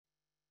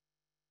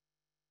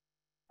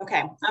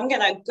Okay, I'm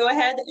gonna go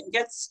ahead and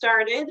get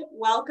started.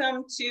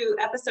 Welcome to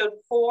episode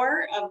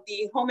 4 of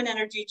the Home and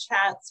Energy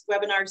Chats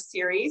webinar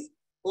series,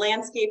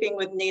 Landscaping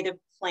with Native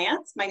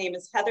Plants. My name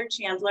is Heather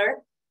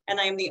Chandler, and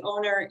I am the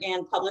owner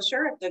and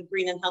publisher of the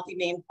Green and Healthy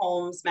Maine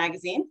Homes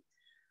magazine.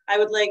 I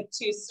would like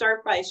to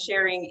start by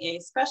sharing a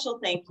special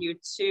thank you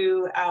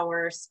to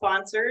our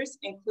sponsors,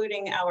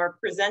 including our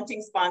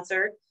presenting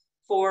sponsor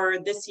for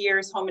this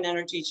year's Home and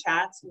Energy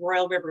Chats,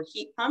 Royal River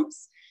Heat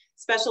Pumps.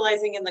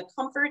 Specializing in the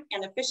comfort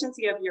and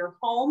efficiency of your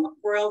home,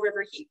 Royal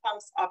River Heat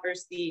Pumps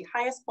offers the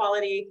highest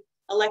quality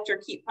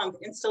electric heat pump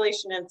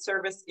installation and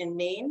service in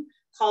Maine.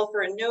 Call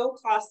for a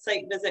no-cost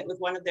site visit with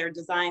one of their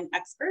design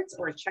experts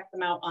or check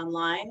them out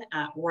online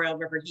at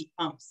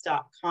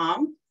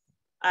royalriverheatpumps.com.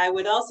 I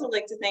would also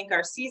like to thank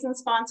our season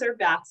sponsor,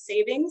 Bath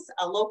Savings,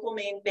 a local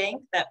Maine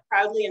bank that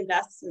proudly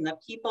invests in the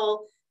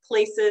people,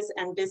 places,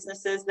 and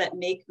businesses that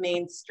make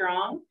Maine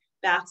strong.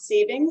 Bath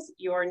Savings,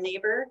 your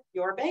neighbor,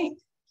 your bank.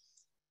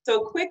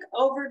 So quick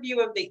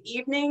overview of the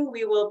evening.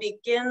 We will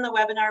begin the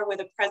webinar with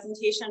a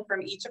presentation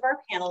from each of our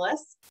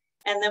panelists,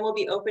 and then we'll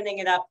be opening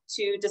it up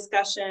to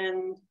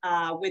discussion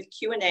with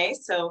Q&A.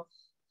 So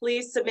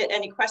please submit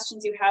any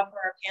questions you have for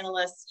our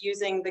panelists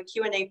using the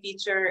Q&A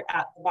feature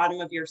at the bottom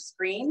of your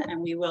screen,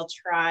 and we will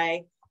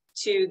try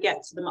to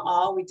get to them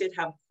all. We did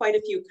have quite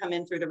a few come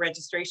in through the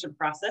registration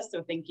process,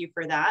 so thank you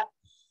for that.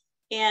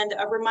 And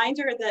a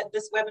reminder that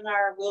this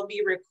webinar will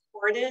be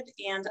recorded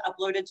and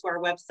uploaded to our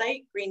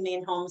website,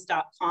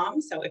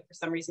 greenmainehomes.com. So if for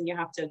some reason you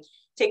have to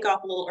take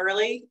off a little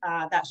early,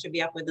 that should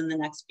be up within the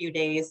next few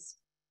days.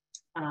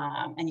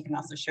 And you can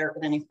also share it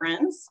with any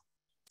friends.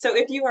 So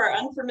if you are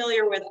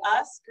unfamiliar with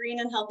us, Green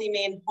and Healthy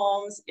Maine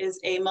Homes is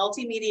a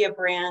multimedia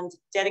brand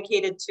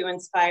dedicated to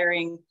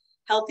inspiring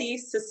healthy,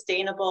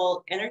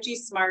 sustainable, energy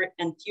smart,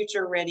 and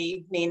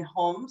future-ready Maine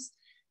homes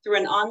through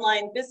an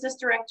online business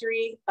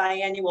directory,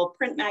 biannual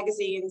print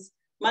magazines,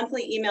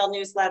 monthly email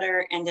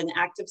newsletter, and an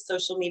active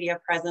social media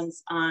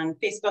presence on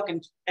Facebook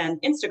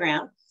and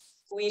Instagram.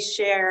 We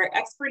share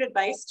expert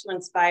advice to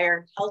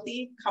inspire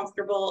healthy,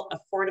 comfortable,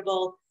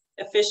 affordable,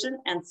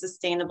 efficient, and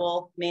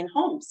sustainable Maine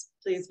homes.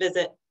 Please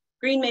visit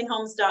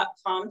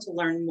greenmainehomes.com to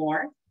learn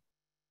more.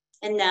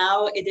 And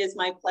now it is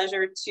my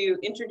pleasure to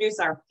introduce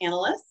our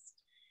panelists.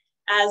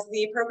 As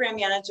the program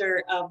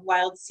manager of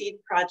Wild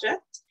Seed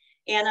Project,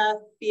 Anna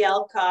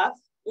Fialkoff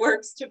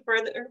works to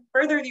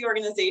further the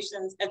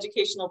organization's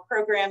educational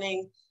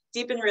programming,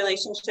 deepen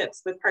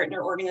relationships with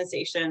partner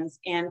organizations,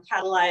 and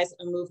catalyze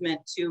a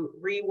movement to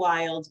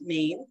rewild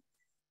Maine.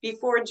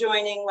 Before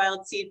joining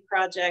Wild Seed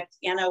Project,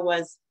 Anna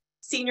was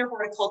senior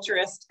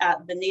horticulturist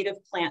at the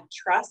Native Plant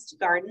Trust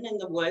Garden in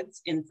the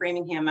Woods in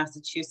Framingham,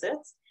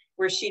 Massachusetts,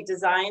 where she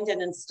designed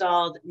and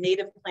installed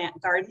native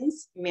plant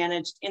gardens,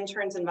 managed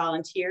interns and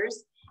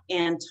volunteers,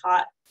 and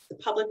taught the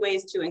public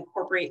ways to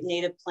incorporate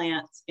native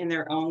plants in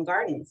their own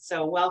gardens.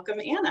 So welcome,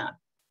 Anna.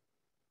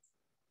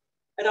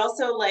 I'd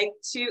also like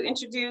to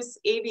introduce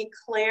Avi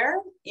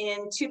Clare.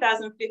 In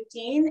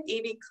 2015,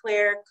 Avi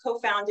Clare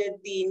co-founded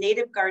the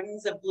Native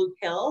Gardens of Blue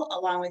Hill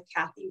along with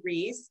Kathy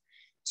Rees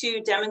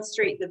to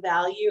demonstrate the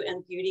value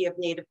and beauty of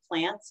native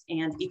plants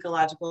and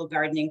ecological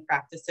gardening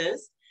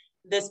practices.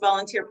 This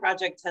volunteer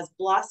project has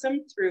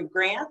blossomed through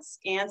grants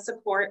and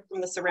support from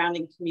the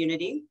surrounding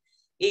community.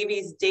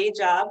 Avi's day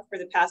job for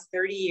the past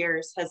 30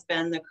 years has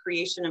been the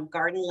creation of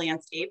garden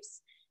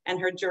landscapes, and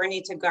her journey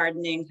to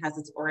gardening has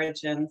its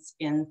origins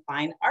in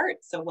fine art.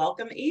 So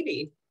welcome,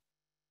 Avi.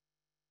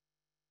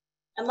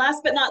 And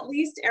last but not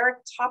least, Eric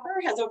Topper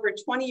has over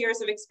 20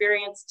 years of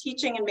experience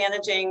teaching and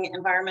managing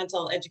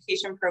environmental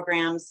education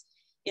programs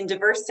in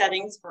diverse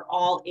settings for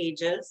all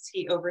ages.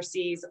 He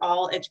oversees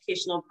all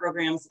educational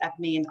programs at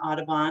Maine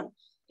Audubon,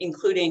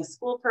 including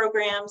school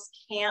programs,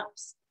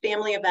 camps,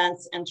 family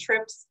events, and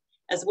trips,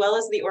 as well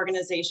as the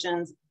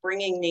organization's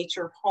Bringing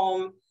Nature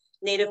Home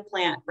native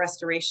plant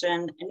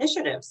restoration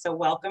initiative. So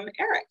welcome,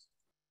 Eric.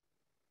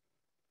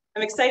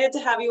 I'm excited to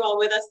have you all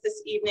with us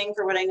this evening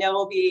for what I know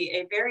will be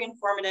a very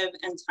informative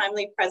and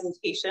timely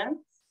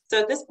presentation. So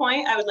at this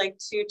point, I would like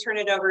to turn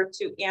it over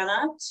to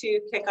Anna to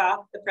kick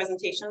off the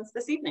presentations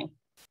this evening.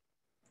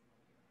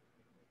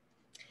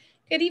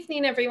 Good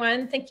evening,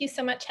 everyone. Thank you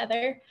so much,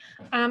 Heather.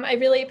 I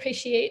really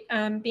appreciate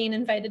being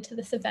invited to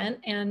this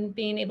event and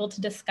being able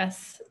to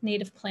discuss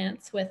native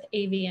plants with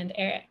Avi and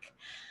Eric.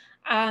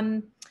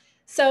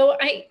 So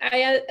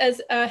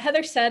as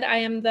Heather said, I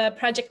am the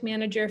project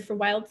manager for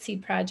Wild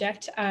Seed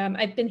Project.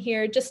 I've been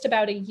here just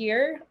about a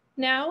year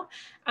now,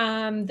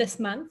 this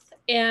month.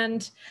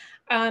 And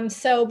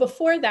so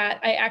before that,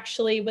 I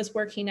actually was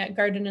working at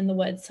Garden in the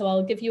Woods. So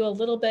I'll give you a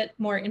little bit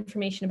more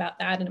information about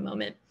that in a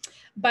moment.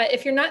 But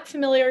if you're not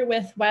familiar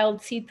with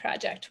Wild Seed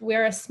Project,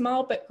 we're a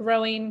small but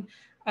growing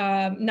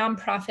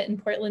nonprofit in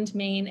Portland,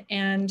 Maine,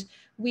 and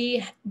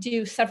we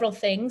do several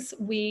things.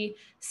 We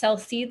sell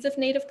seeds of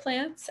native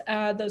plants.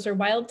 Those are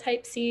wild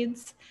type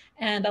seeds,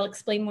 and I'll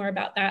explain more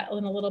about that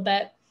in a little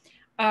bit.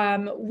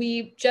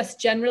 We just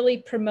generally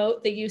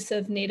promote the use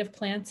of native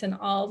plants in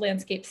all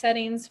landscape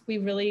settings. We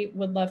really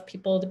would love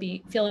people to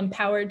feel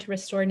empowered to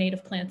restore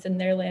native plants in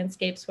their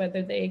landscapes,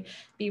 whether they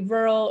be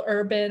rural,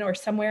 urban, or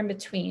somewhere in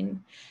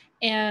between.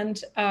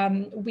 And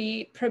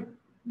we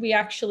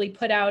actually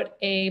put out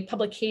a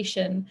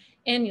publication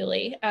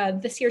annually.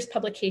 This year's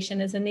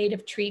publication is a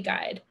native tree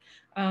guide.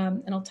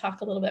 And I'll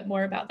talk a little bit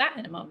more about that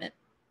in a moment.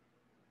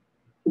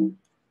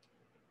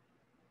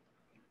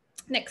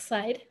 Next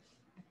slide.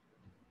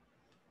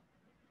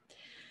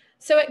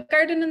 So at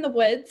Garden in the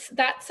Woods,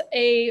 that's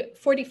a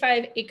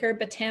 45-acre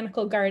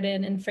botanical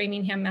garden in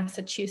Framingham,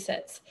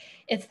 Massachusetts.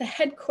 It's the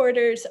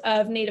headquarters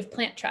of Native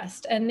Plant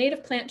Trust, and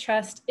Native Plant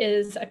Trust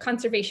is a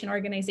conservation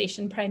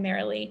organization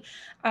primarily.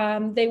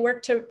 They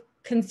work to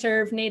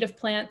conserve native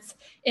plants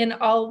in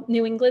all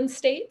New England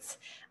states.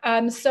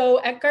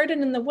 So at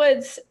Garden in the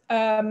Woods,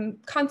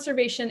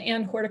 conservation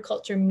and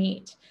horticulture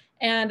meet.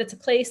 And it's a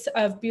place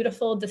of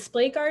beautiful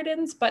display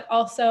gardens, but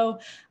also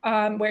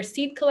where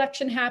seed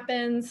collection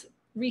happens,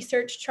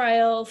 research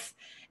trials,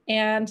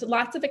 and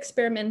lots of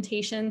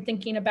experimentation,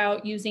 thinking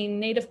about using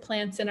native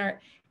plants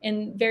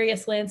in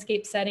various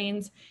landscape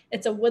settings.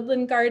 It's a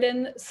woodland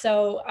garden,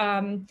 so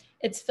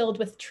it's filled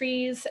with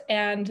trees,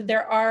 and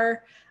there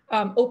are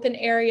open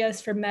areas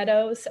for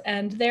meadows.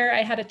 And there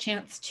I had a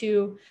chance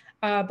to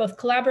both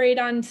collaborate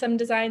on some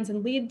designs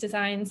and lead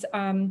designs,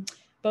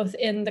 both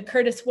in the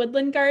Curtis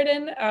Woodland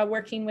Garden,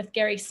 working with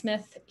Gary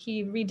Smith.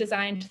 He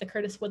redesigned the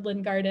Curtis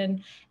Woodland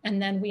Garden,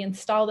 and then we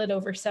installed it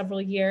over several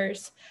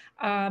years.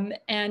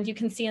 And you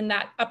can see in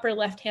that upper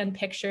left-hand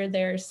picture,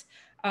 there's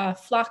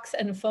Phlox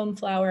and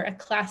Foamflower, a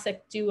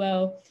classic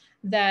duo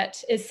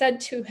that is said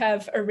to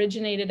have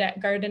originated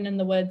at Garden in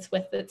the Woods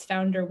with its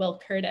founder,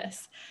 Will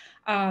Curtis.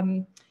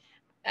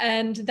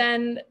 And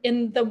then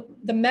in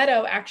the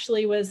meadow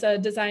actually was a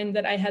design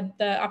that I had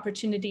the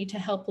opportunity to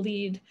help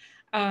lead.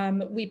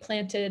 We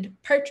planted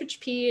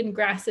partridge pea and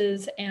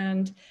grasses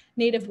and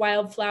native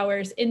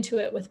wildflowers into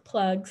it with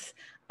plugs.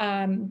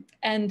 And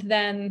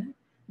then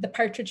the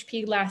partridge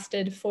pea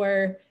lasted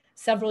for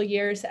several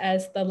years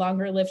as the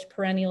longer lived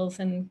perennials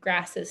and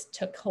grasses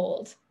took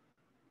hold.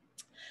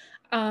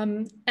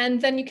 And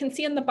then you can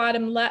see in the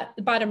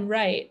bottom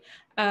right,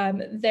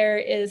 there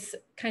is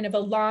kind of a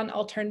lawn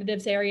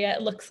alternatives area.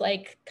 It looks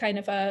like kind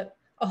of a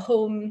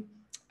home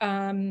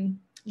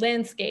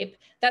landscape.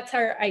 That's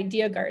our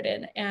idea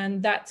garden,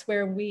 and that's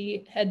where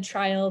we had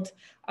trialed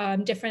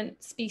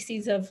different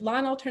species of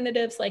lawn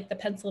alternatives like the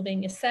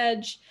Pennsylvania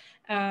sedge,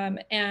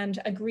 and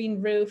a green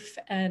roof,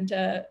 and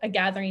a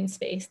gathering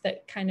space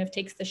that kind of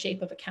takes the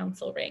shape of a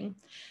council ring.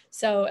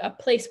 So a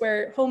place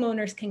where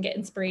homeowners can get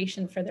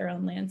inspiration for their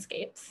own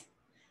landscapes.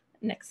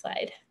 Next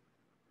slide.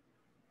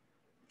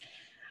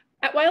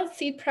 At Wild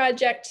Seed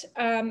Project,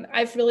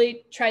 I've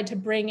really tried to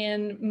bring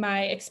in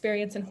my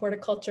experience in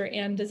horticulture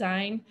and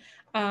design,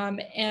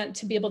 and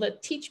to be able to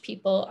teach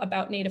people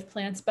about native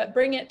plants, but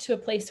bring it to a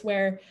place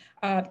where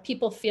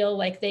people feel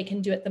like they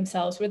can do it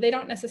themselves, where they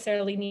don't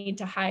necessarily need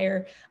to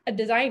hire a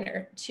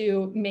designer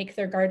to make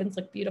their gardens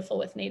look beautiful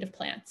with native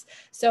plants.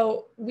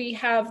 So we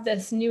have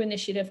this new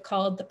initiative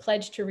called the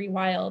Pledge to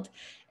Rewild,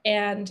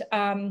 and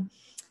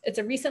it's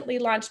a recently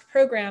launched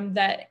program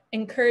that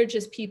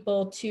encourages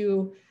people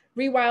to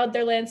rewild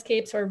their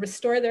landscapes or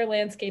restore their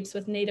landscapes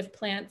with native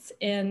plants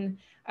in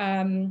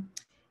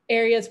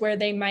areas where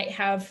they might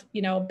have,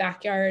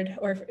 backyard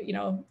or,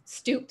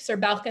 stoops or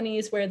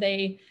balconies where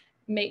they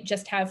may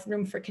just have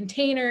room for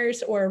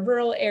containers, or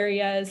rural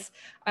areas,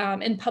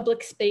 in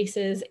public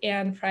spaces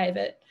and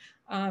private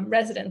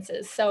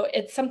residences. So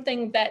it's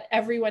something that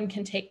everyone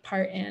can take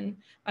part in,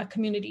 a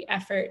community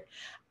effort.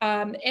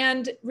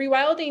 And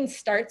rewilding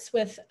starts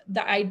with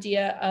the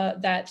idea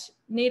that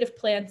native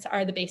plants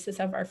are the basis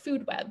of our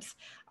food webs.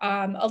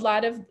 A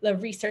lot of the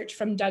research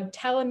from Doug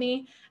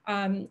Tellamy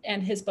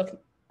and his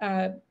book,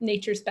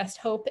 Nature's Best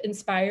Hope,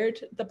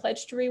 inspired the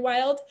Pledge to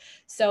Rewild.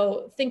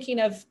 So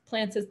thinking of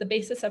plants as the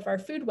basis of our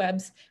food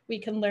webs, we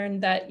can learn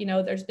that,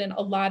 there's been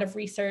a lot of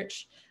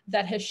research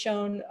that has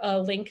shown a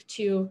link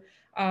to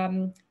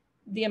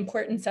the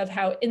importance of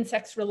how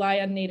insects rely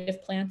on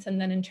native plants, and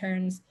then in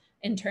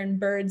turn,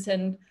 birds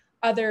and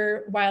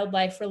other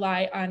wildlife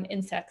rely on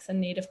insects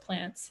and native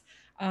plants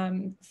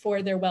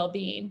for their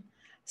well-being.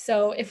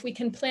 So if we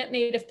can plant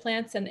native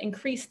plants and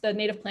increase the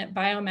native plant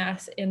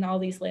biomass in all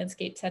these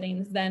landscape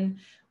settings, then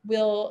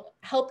we'll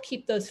help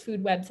keep those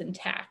food webs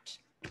intact.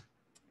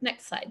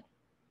 Next slide.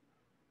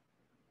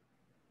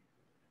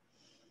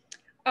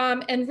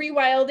 And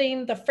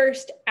rewilding, the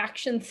first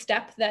action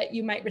step that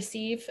you might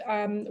receive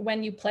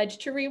when you pledge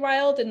to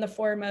rewild in the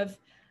form of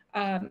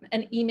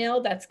an email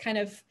that's kind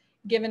of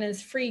given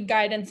as free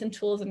guidance and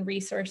tools and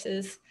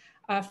resources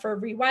for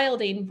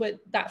rewilding,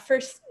 that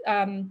first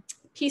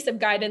piece of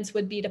guidance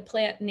would be to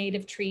plant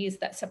native trees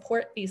that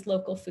support these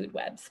local food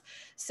webs.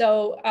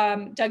 So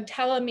Doug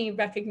Tellamy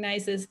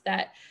recognizes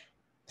that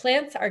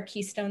plants are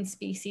keystone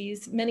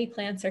species. Many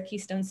plants are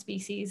keystone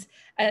species,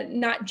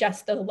 not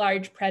just the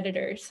large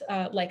predators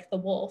like the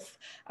wolf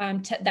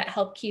that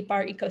help keep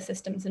our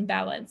ecosystems in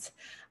balance.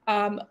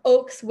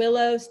 Oaks,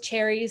 willows,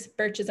 cherries,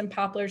 birches, and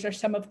poplars are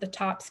some of the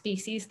top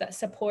species that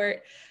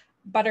support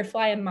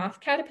butterfly and moth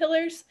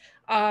caterpillars.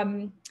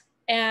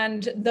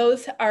 And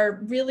those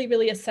are really,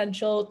 really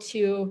essential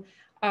to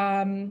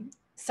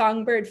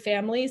songbird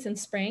families in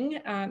spring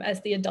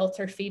as the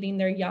adults are feeding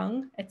their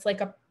young. It's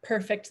like a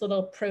perfect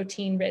little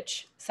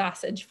protein-rich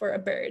sausage for a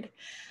bird.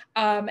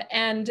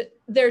 And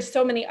there's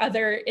so many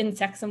other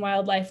insects and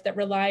wildlife that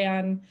rely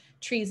on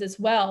trees as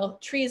well.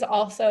 Trees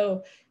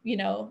also,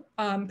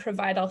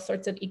 provide all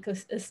sorts of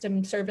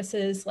ecosystem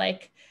services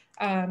like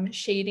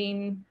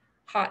shading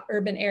hot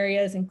urban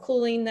areas and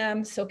cooling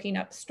them, soaking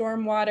up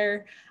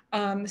stormwater.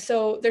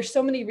 So there's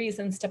so many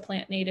reasons to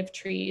plant native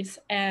trees.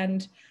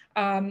 And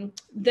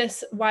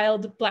this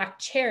wild black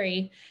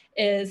cherry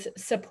is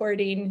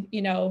supporting,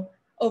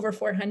 over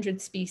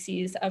 400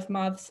 species of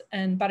moths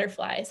and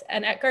butterflies.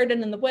 And at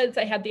Garden in the Woods,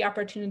 I had the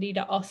opportunity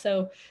to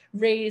also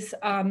raise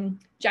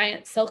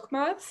giant silk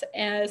moths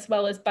as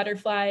well as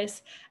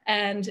butterflies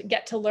and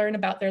get to learn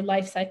about their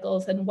life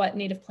cycles and what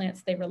native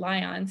plants they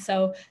rely on.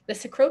 So the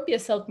Cecropia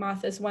silk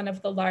moth is one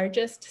of the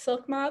largest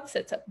silk moths.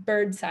 It's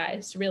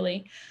bird-sized,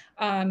 really.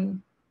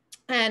 And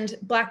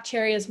black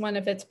cherry is one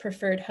of its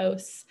preferred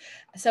hosts.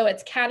 So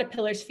its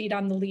caterpillars feed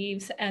on the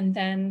leaves and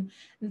then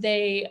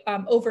they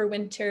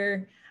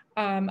overwinter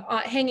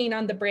hanging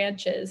on the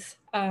branches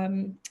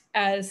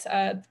as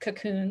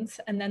cocoons,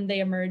 and then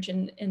they emerge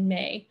in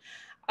May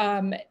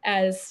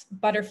as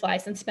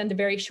butterflies and spend a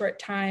very short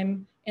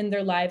time in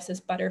their lives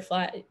as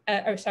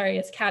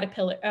as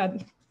caterpillar,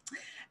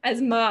 as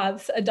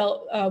moths,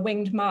 adult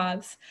winged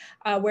moths,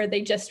 where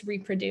they just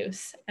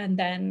reproduce and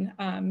then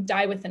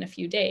die within a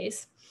few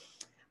days.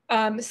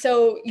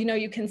 So,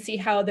 you can see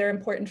how they're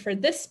important for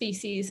this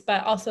species,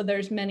 but also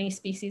there's many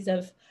species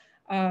of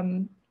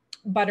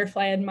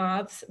butterfly and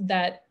moths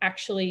that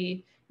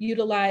actually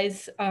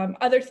utilize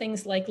other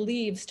things like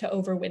leaves to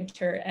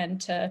overwinter and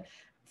to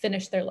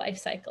finish their life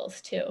cycles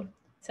too.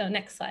 So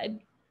next slide.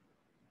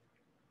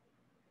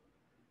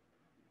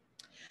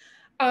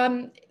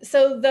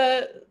 So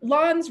the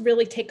lawns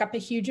really take up a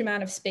huge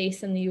amount of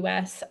space in the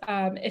US.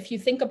 If you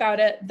think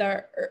about it,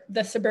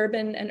 the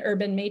suburban and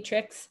urban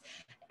matrix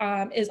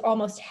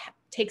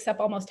takes up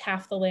almost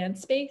half the land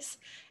space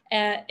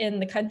in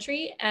the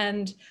country,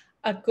 and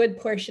a good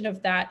portion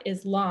of that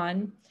is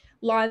lawn.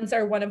 Lawns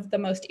are one of the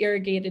most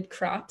irrigated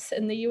crops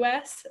in the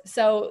US.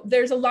 So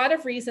there's a lot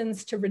of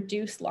reasons to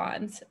reduce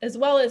lawns as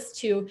well as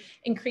to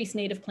increase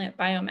native plant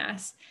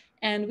biomass.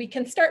 And we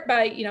can start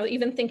by,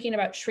 even thinking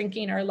about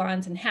shrinking our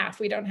lawns in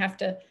half. We don't have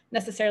to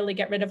necessarily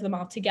get rid of them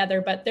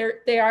altogether, but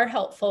they are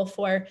helpful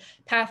for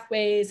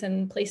pathways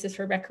and places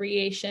for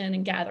recreation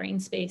and gathering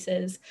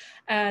spaces.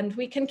 And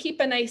we can keep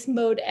a nice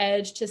mowed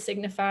edge to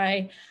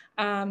signify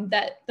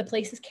that the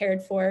place is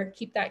cared for,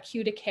 keep that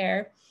cue to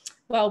care,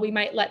 while we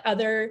might let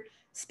other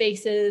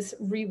spaces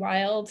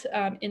rewild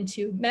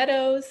into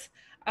meadows.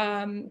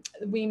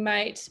 We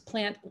might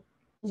plant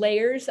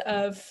layers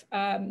of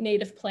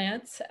native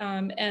plants,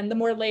 and the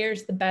more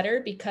layers, the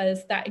better,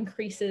 because that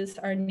increases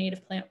our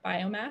native plant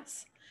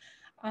biomass.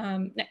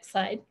 Next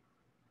slide.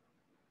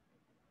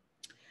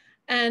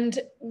 And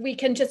we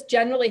can just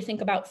generally think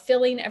about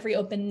filling every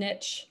open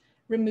niche,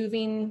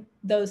 removing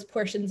those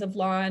portions of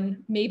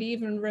lawn, maybe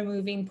even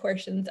removing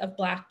portions of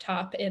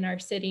blacktop in our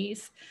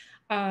cities,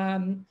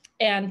 and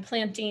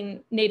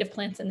planting native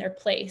plants in their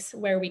place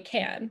where we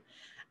can.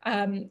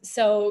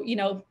 So,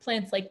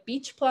 plants like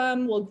beach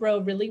plum will grow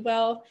really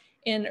well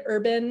in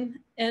urban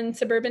and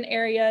suburban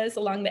areas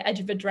along the edge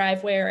of a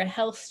driveway or a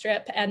health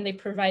strip, and they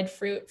provide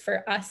fruit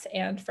for us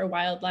and for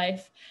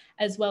wildlife,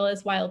 as well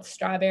as wild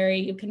strawberry.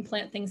 You can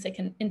plant things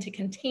into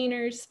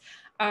containers,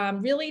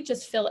 really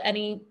just fill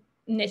any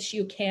niche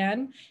you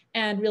can,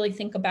 and really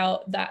think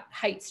about that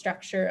height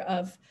structure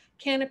of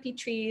canopy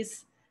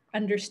trees,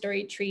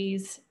 understory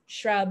trees,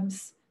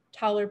 shrubs,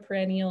 taller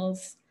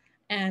perennials,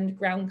 and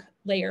ground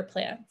layer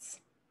plants.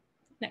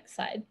 Next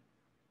slide.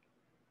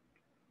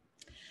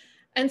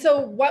 And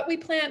so what we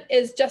plant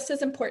is just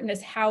as important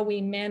as how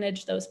we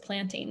manage those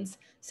plantings.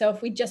 So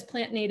if we just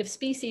plant native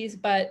species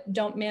but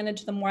don't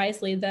manage them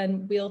wisely,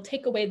 then we'll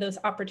take away those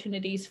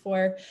opportunities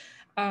for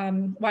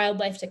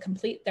wildlife to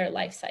complete their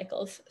life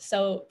cycles.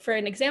 So for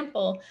an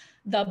example,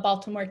 the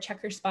Baltimore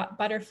checker spot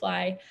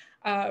butterfly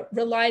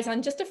relies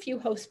on just a few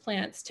host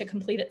plants to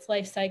complete its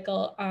life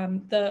cycle.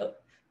 The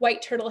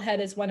white turtlehead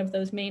is one of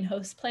those main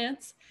host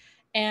plants,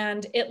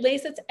 and it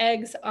lays its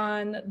eggs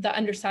on the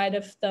underside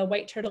of the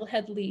white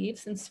turtlehead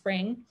leaves in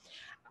spring.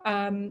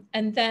 And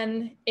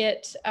then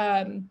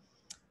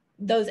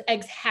those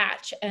eggs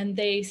hatch and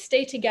they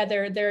stay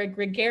together. They're a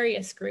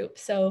gregarious group.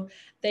 So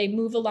they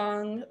move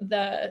along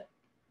the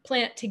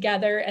plant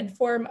together and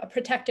form a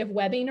protective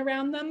webbing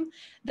around them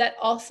that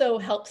also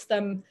helps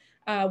them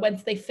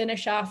once they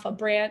finish off a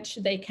branch,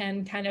 they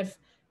can kind of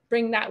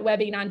bring that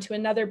webbing onto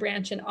another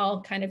branch and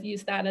all kind of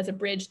use that as a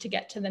bridge to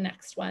get to the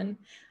next one.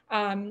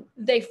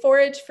 They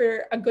forage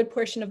for a good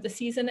portion of the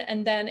season,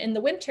 and then in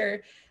the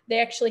winter,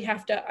 they actually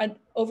have to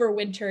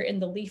overwinter in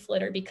the leaf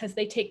litter because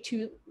they take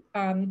 2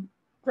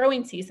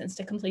 growing seasons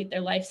to complete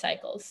their life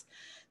cycles.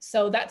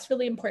 So that's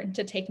really important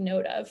to take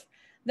note of.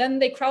 Then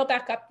they crawl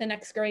back up the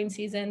next growing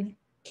season,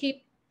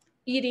 keep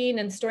eating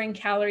and storing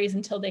calories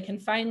until they can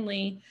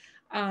finally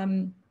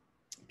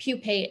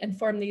pupate and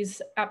form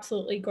these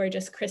absolutely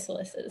gorgeous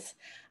chrysalises.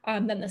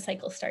 Then the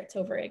cycle starts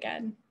over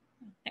again.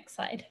 Next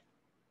slide.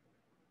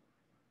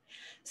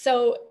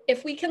 So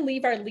if we can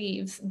leave our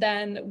leaves,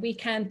 then we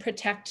can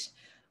protect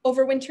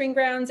overwintering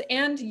grounds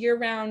and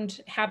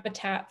year-round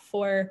habitat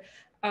for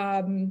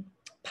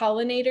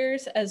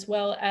pollinators, as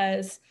well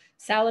as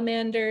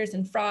salamanders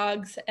and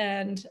frogs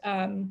and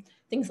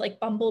things like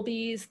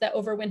bumblebees that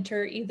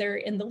overwinter either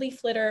in the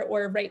leaf litter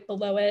or right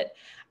below it.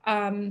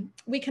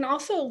 We can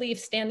also leave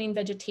standing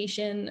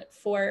vegetation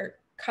for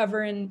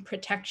cover and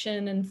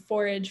protection and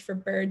forage for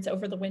birds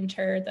over the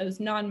winter, those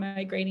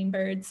non-migrating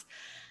birds.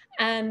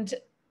 And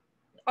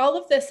all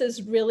of this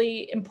is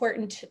really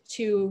important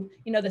to,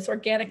 this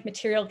organic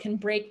material can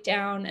break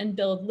down and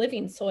build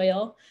living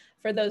soil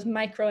for those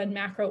micro and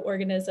macro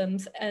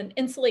organisms and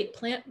insulate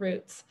plant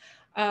roots,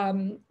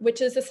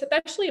 which is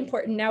especially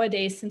important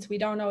nowadays since we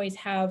don't always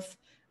have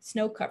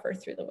snow cover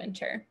through the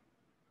winter.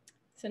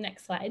 So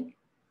next slide.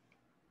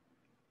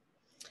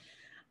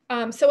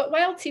 So at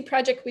Wild Seed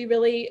Project, we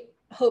really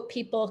hope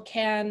people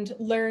can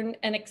learn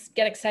and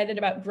get excited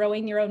about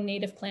growing your own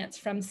native plants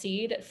from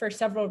seed for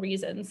several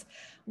reasons.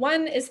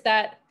 One is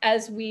that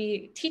as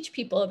we teach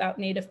people about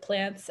native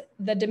plants,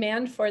 the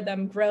demand for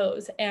them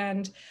grows,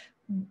 and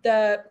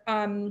the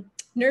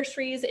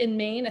nurseries in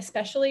Maine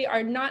especially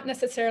are not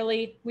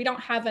necessarily, we don't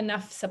have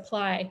enough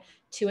supply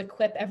to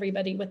equip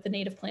everybody with the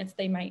native plants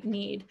they might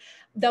need,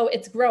 though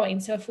it's growing.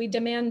 So if we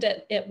demand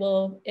it, it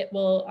will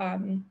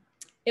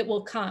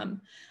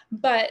come.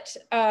 But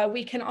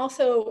we can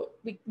also,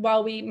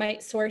 while we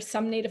might source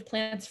some native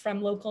plants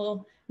from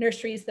local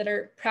nurseries that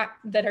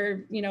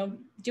are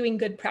doing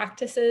good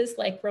practices,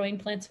 like growing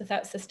plants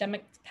without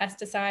systemic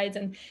pesticides,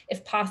 and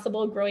if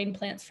possible, growing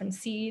plants from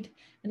seed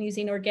and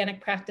using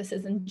organic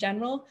practices in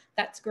general,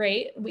 that's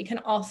great. We can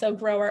also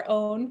grow our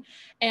own.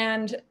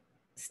 And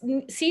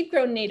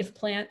seed-grown native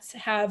plants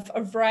have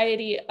a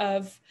variety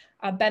of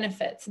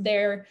benefits.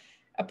 They're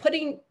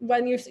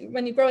when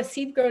you grow a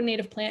seed-grown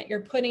native plant, you're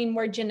putting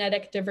more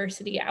genetic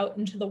diversity out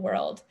into the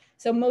world.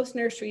 So most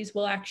nurseries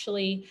will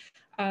actually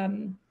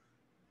clone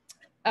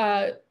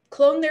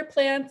their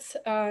plants,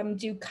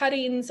 do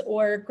cuttings,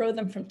 or grow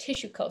them from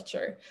tissue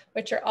culture,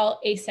 which are all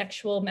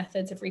asexual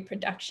methods of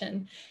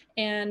reproduction.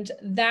 And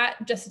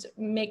that just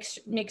makes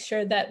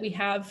sure that we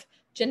have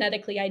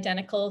genetically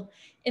identical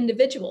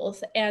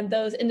individuals, and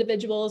those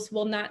individuals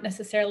will not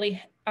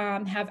necessarily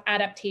have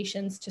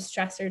adaptations to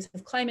stressors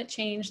of climate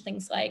change,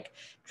 things like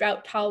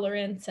drought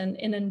tolerance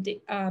and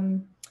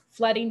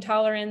flooding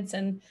tolerance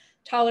and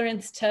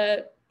tolerance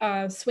to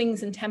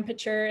swings in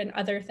temperature and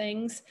other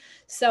things.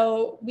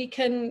 So we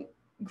can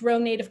grow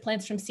native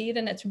plants from seed,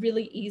 and it's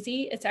really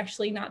easy. It's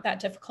actually not that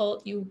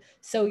difficult. You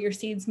sow your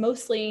seeds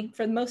mostly,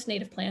 for most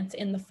native plants,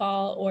 in the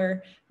fall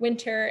or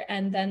winter,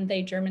 and then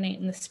they germinate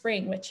in the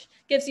spring, which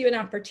gives you an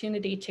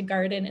opportunity to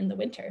garden in the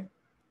winter.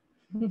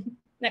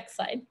 Next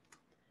slide.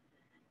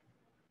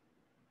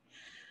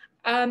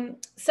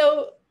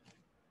 So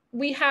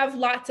we have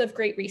lots of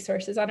great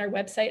resources on our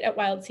website at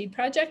Wild Seed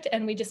Project,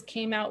 and we just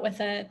came out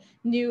with a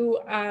new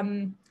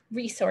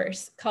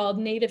resource called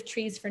Native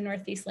Trees for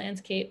Northeast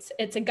Landscapes.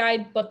 It's a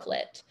guide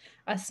booklet,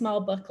 a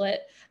small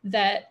booklet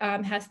that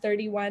has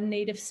 31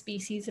 native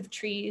species of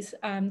trees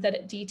that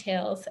it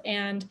details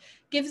and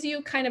gives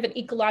you kind of an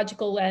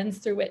ecological lens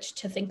through which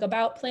to think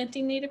about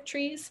planting native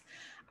trees.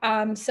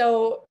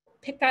 So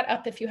pick that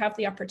up if you have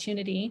the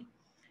opportunity,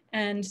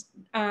 and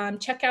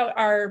check out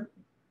our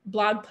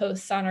blog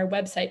posts on our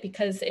website,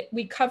 because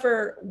we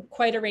cover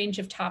quite a range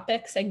of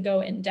topics and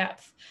go in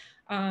depth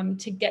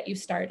to get you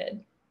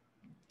started.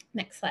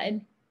 Next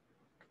slide.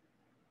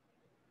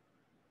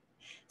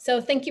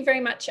 So thank you very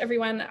much,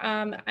 everyone.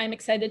 I'm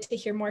excited to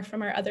hear more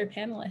from our other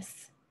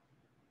panelists.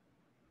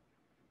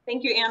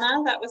 Thank you,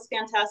 Anna. That was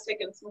fantastic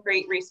and some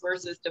great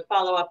resources to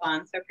follow up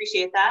on. So I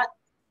appreciate that.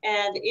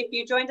 And if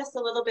you joined us a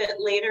little bit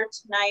later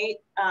tonight,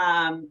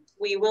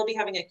 we will be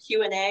having a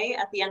Q&A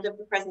at the end of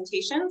the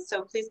presentation.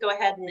 So please go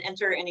ahead and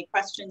enter any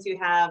questions you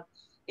have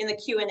in the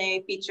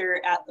Q&A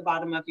feature at the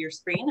bottom of your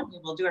screen, and we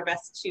will do our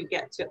best to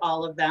get to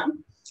all of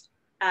them.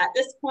 At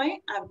this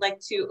point, I would like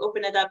to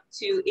open it up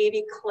to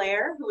Avi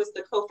Clare, who is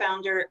the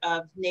co-founder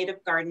of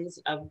Native Gardens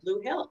of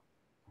Blue Hill.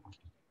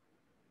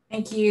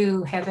 Thank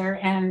you, Heather.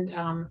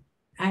 And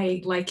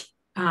I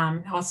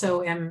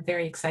also am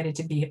very excited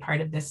to be a part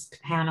of this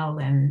panel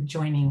and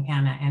joining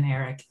Anna and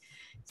Eric.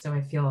 So I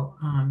feel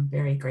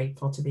very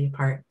grateful to be a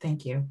part.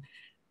 Thank you.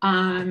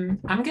 I'm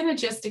going to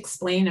just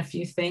explain a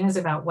few things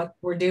about what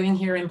we're doing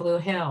here in Blue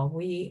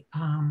Hill.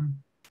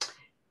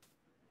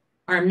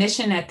 Our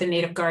mission at the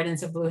Native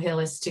Gardens of Blue Hill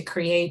is to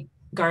create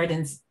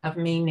gardens of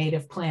Maine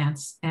native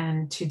plants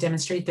and to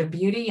demonstrate their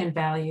beauty and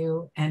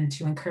value and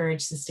to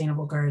encourage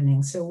sustainable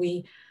gardening. So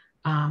we,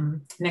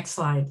 next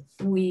slide,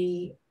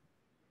 we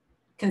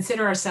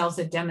consider ourselves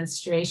a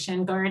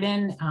demonstration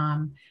garden.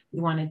 We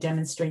want to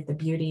demonstrate the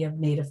beauty of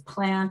native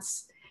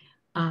plants.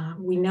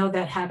 We know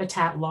that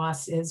habitat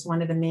loss is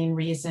one of the main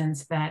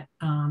reasons that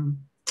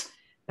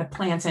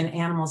plants and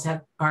animals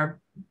are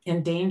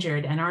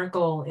endangered. And our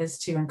goal is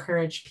to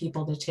encourage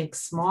people to take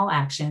small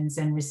actions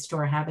and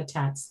restore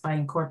habitats by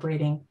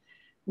incorporating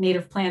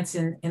native plants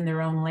in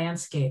their own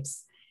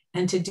landscapes.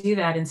 And to do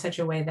that in such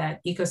a way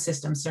that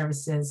ecosystem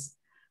services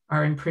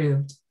are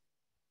improved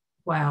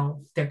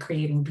while they're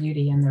creating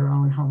beauty in their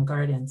own home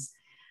gardens.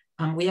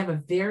 We have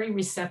a very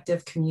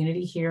receptive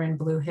community here in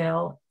Blue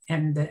Hill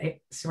and the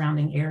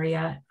surrounding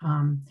area.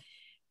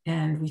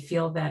 And we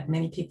feel that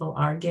many people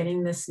are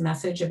getting this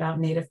message about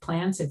native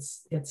plants.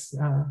 It's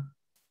a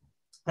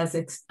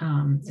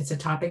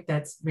topic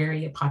that's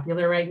very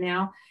popular right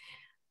now.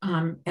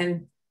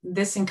 And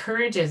this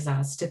encourages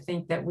us to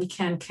think that we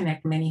can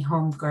connect many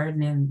home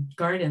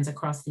gardens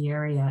across the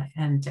area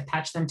and to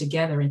patch them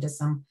together into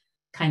some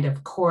kind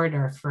of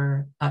corridor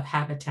of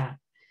habitat.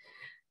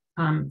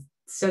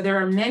 So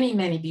there are many,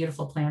 many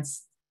beautiful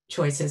plants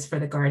choices for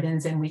the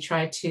gardens, and we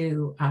try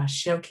to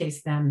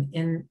showcase them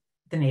in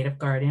the native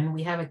garden.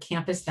 We have a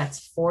campus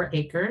that's 4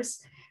 acres.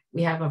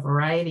 We have a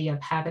variety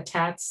of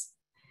habitats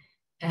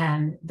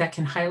and that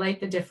can highlight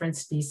the different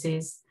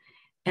species.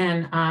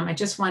 And I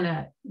just want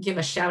to give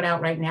a shout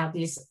out right now.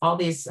 All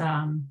these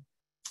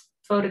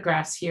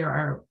photographs here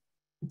are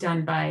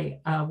done by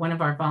one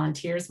of our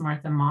volunteers,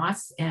 Martha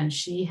Moss, and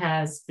she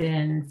has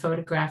been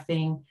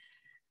photographing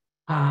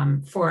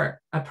for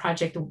a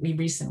project that we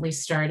recently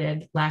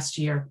started last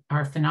year,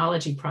 our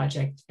phenology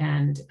project.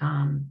 And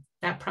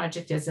that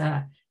project is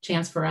a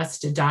chance for us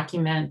to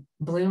document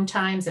bloom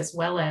times as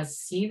well as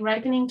seed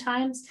ripening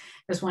times,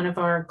 as one of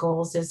our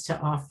goals is to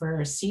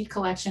offer seed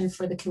collection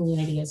for the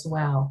community as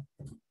well.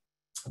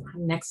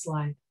 Next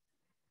slide.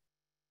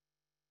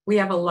 We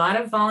have a lot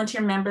of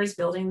volunteer members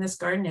building this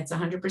garden. It's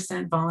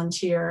 100%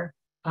 volunteer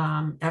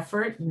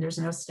effort, and there's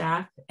no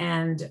staff.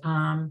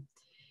 And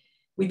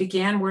we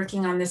began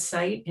working on this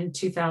site in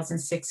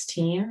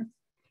 2016.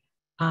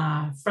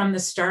 From the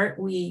start,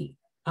 we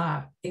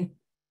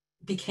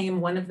became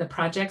one of the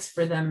projects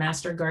for the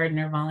Master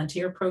Gardener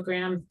Volunteer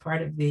Program,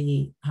 part of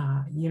the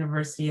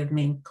University of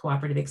Maine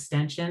Cooperative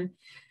Extension.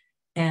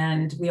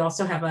 And we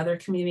also have other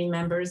community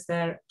members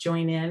that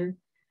join in.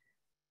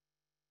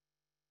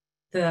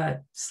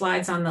 The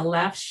slides on the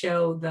left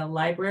show the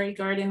library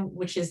garden,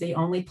 which is the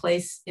only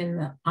place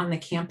on the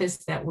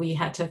campus that we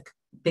had to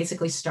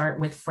basically start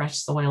with fresh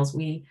soils.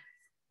 We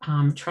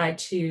tried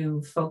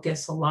to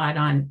focus a lot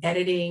on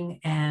editing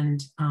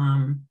and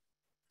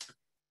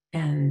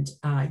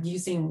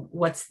using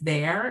what's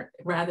there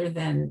rather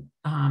than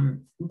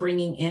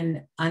bringing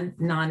in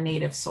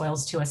non-native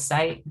soils to a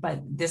site. But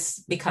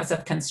this, because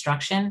of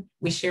construction,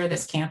 we share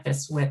this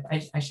campus with,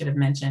 I should have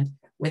mentioned,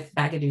 with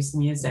Bagaduce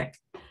Music.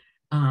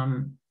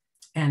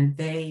 And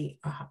they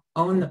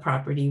own the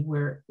property.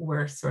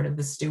 We're sort of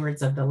the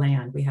stewards of the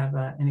land. We have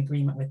an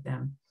agreement with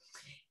them.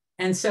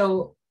 And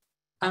so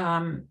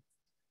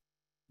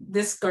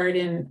this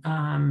garden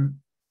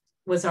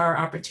was our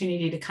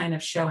opportunity to kind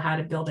of show how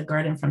to build a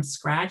garden from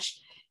scratch.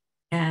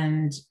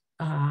 And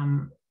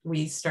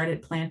we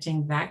started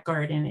planting that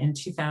garden in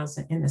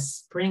the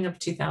spring of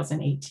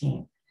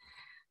 2018.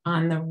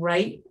 On the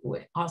right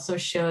also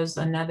shows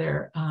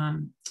another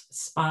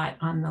spot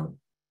on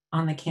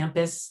the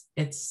campus.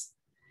 It's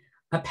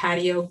a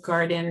patio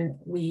garden.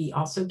 We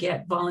also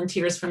get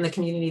volunteers from the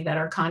community that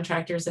are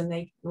contractors, and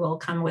they will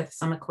come with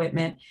some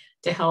equipment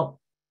to help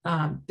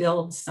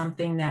build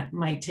something that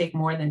might take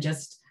more than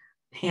just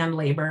hand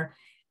labor.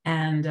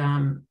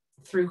 And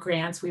through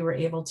grants, we were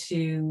able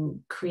to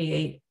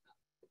create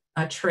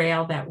a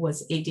trail that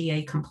was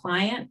ADA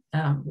compliant,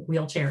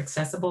 wheelchair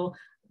accessible,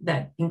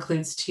 that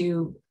includes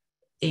 2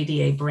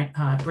 ADA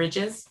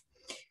bridges.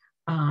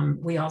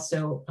 We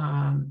also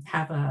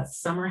have a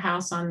summer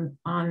house on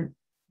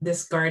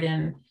this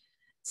garden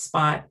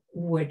spot,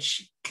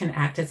 which can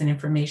act as an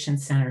information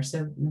center.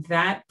 So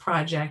that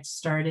project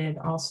started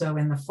also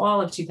in the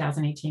fall of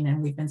 2018,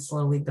 and we've been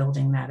slowly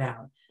building that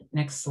out.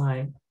 Next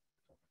slide.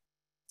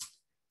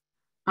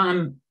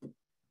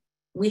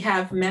 We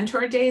have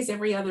mentor days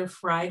every other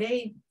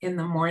Friday in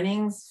the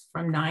mornings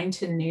from 9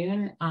 to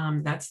noon.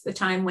 That's the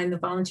time when the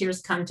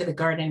volunteers come to the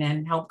garden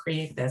and help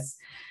create this.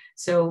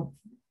 So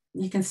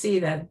you can see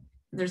that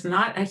there's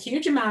not a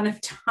huge amount of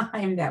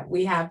time that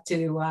we have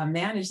to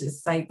manage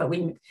this site, but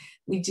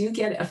we do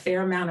get a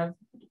fair amount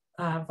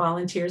of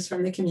volunteers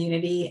from the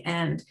community.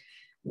 And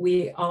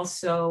we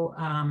also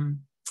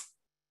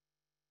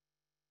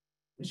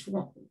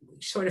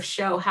sort of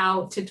show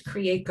how to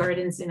create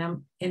gardens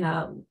in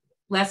a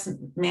less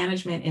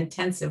management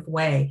intensive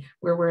way,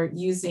 where we're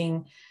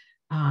using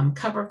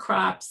cover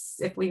crops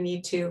if we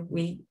need to.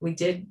 We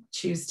did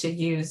choose to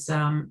use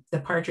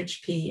the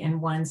partridge pea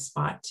in one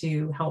spot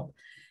to help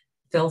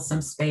fill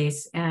some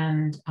space.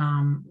 And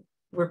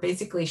we're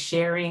basically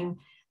sharing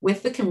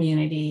with the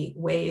community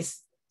ways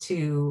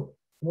to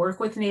work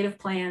with native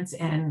plants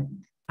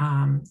and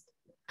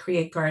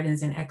create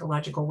gardens in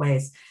ecological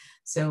ways.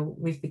 So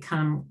we've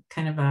become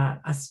kind of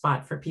a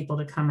spot for people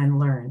to come and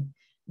learn.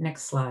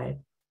 Next slide.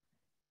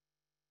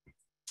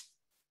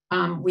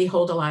 We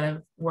hold a lot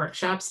of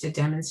workshops to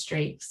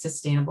demonstrate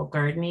sustainable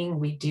gardening.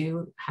 We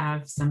do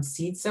have some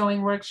seed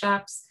sowing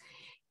workshops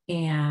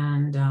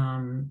and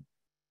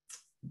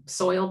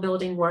soil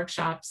building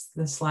workshops.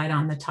 The slide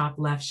on the top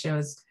left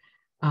shows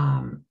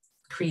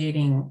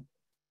creating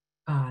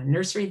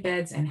nursery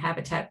beds and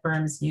habitat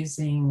berms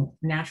using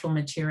natural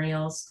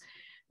materials.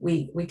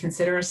 We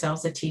consider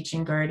ourselves a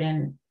teaching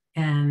garden,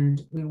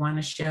 and we want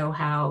to show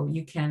how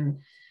you can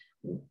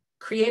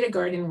create a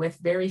garden with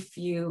very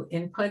few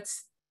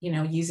inputs, you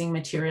know, using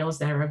materials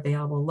that are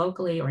available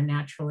locally or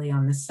naturally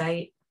on the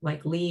site,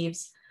 like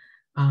leaves,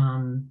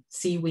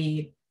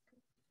 seaweed,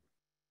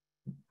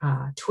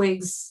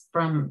 twigs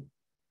from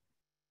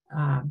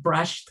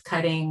brush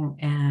cutting,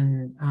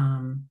 and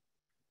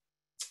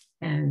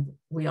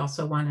we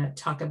also want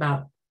to talk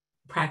about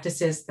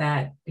practices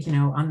that, you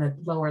know, on the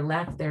lower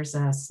left, there's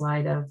a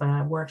slide of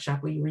a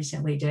workshop we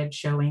recently did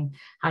showing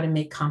how to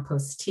make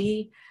compost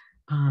tea.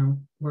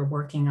 We're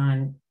working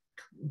on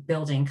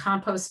building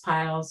compost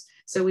piles.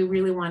 So we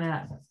really want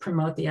to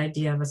promote the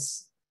idea of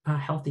a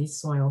healthy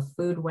soil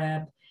food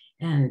web,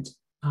 and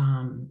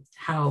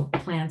how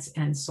plants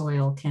and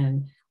soil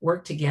can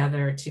work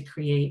together to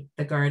create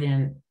the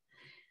garden.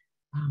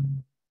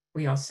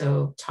 We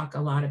also talk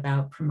a lot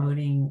about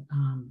promoting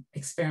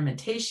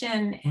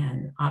experimentation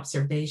and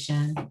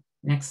observation.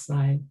 Next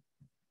slide.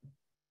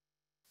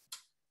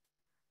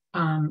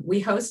 We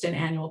host an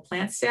annual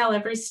plant sale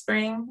every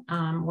spring.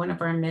 One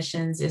of our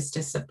missions is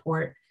to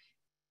support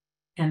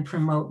and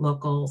promote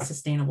local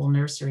sustainable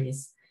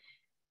nurseries.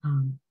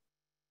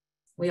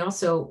 We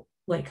also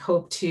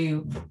hope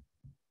to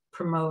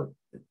promote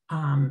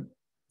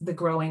the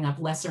growing of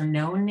lesser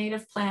known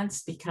native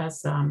plants,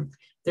 because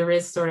there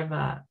is sort of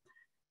a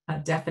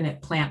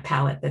definite plant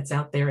palette that's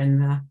out there in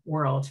the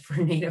world for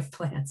native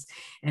plants.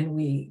 And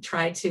we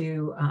try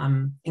to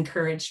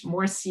encourage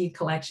more seed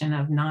collection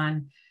of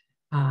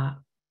the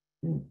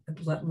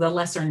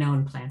lesser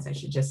known plants, I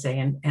should just say,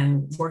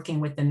 and working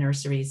with the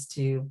nurseries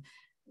to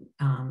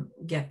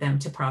get them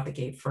to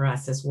propagate for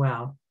us as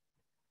well.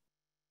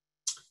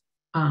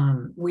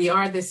 We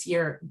are this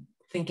year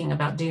thinking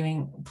about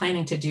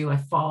planning to do a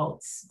fall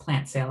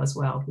plant sale as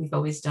well. We've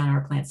always done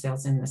our plant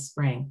sales in the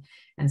spring.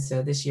 And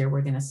so this year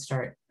we're going to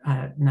start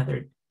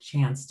another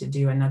chance to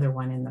do another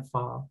one in the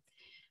fall.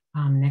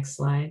 Next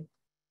slide.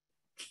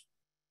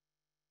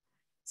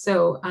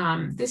 So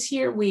this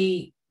year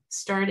we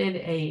started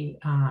a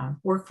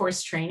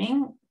workforce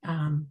training.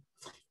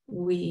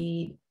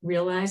 We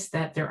realized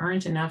that there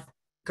aren't enough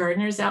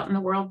gardeners out in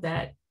the world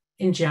that,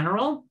 in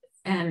general,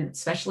 and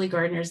especially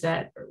gardeners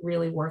that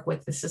really work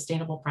with the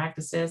sustainable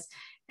practices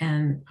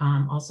and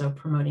also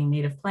promoting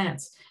native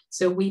plants.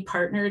 So we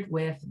partnered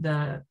with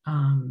the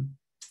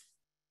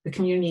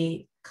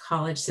community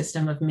college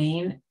system of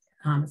Maine,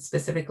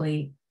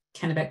 specifically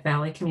Kennebec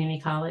Valley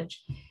Community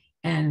College,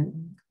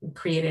 and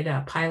created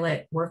a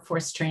pilot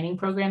workforce training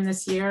program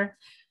this year.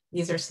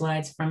 These are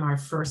slides from our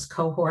first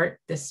cohort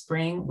this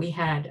spring. We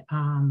had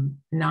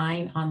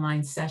 9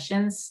 online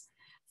sessions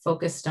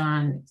focused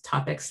on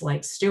topics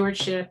like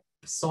stewardship,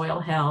 soil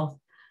health,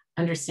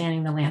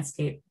 understanding the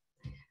landscape,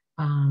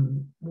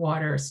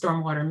 water,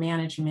 stormwater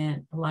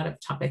management, a lot of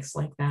topics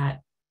like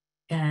that.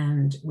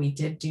 And we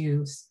did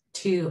do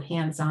 2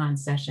 hands-on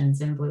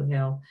sessions in Blue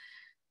Hill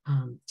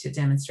to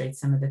demonstrate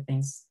some of the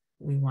things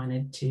we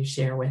wanted to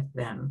share with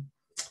them.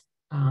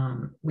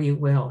 We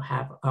will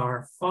have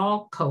our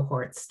fall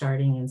cohort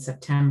starting in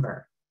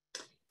September.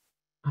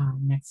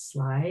 Next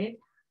slide.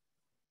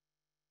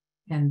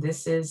 And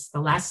this is the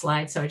last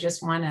slide. So I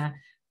just want to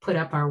put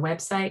up our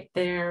website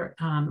there,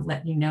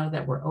 let you know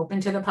that we're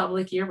open to the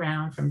public year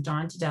round from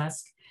dawn to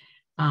dusk.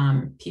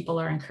 People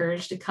are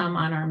encouraged to come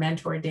on our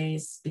mentor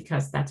days,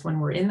 because that's when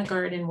we're in the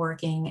garden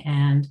working.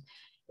 And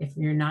if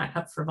you're not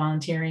up for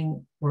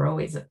volunteering, we're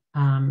always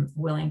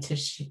willing to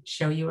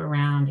show you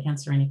around,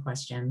 answer any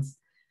questions.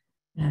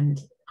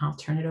 And I'll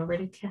turn it over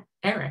to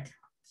Eric.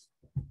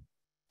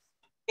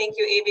 Thank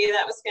you, Avi.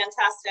 That was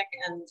fantastic,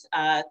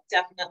 and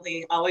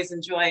definitely always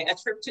enjoy a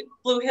trip to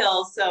Blue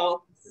Hill.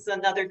 So this is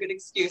another good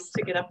excuse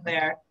to get up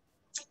there.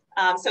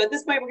 So at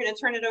this point, we're going to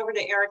turn it over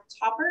to Eric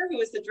Topper, who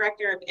is the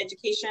Director of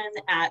Education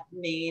at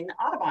Maine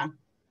Audubon.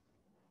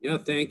 Yeah,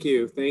 thank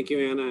you. Thank you,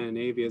 Anna and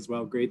Avi as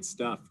well. Great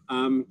stuff.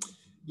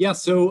 Yeah,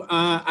 so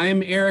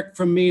I'm Eric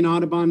from Maine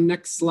Audubon.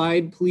 Next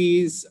slide,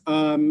 please.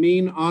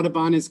 Maine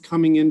Audubon is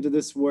coming into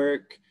this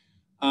work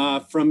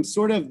from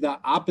sort of the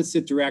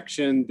opposite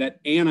direction that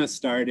Anna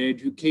started,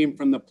 who came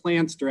from the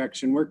plants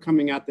direction. We're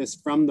coming at this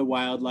from the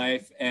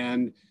wildlife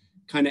and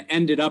kind of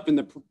ended up in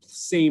the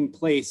same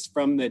place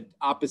from the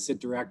opposite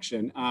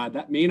direction.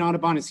 That Maine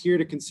Audubon is here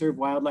to conserve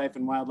wildlife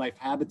and wildlife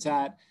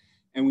habitat.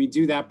 And we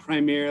do that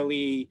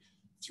primarily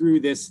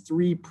through this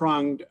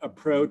 3-pronged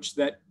approach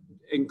that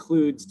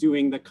includes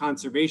doing the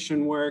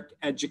conservation work,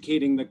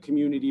 educating the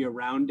community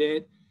around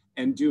it,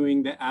 and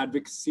doing the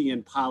advocacy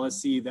and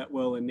policy that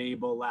will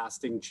enable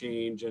lasting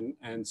change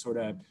and sort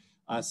of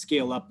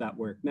scale up that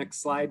work.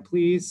 Next slide,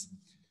 please.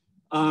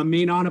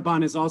 Maine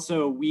Audubon is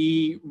also,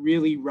 we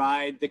really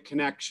ride the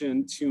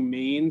connection to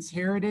Maine's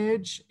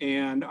heritage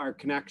and our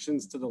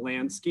connections to the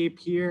landscape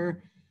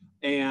here.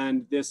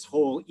 And this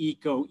whole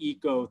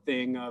eco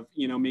thing of,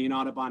 you know, Maine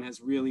Audubon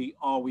has really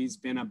always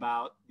been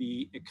about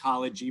the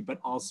ecology, but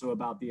also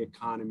about the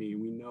economy.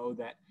 We know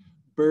that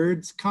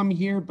birds come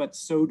here, but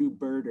so do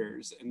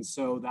birders. And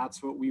so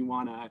that's what we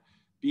want to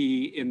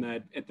be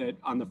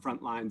on the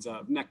front lines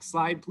of. Next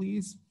slide,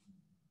 please.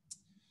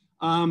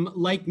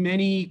 Like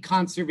many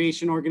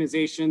conservation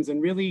organizations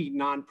and really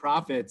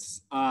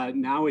nonprofits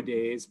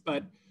nowadays,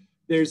 but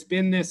there's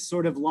been this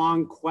sort of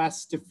long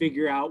quest to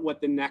figure out what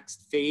the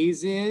next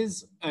phase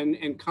is,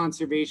 and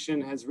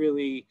conservation has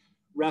really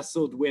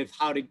wrestled with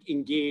how to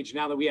engage.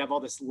 Now that we have all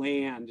this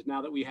land,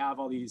 now that we have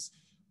all these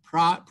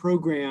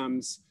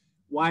programs,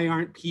 why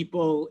aren't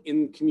people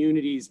in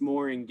communities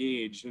more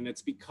engaged? And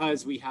it's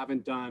because we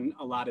haven't done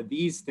a lot of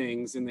these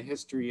things in the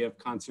history of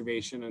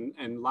conservation,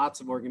 and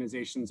lots of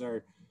organizations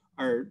are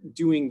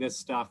doing this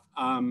stuff.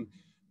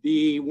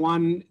 That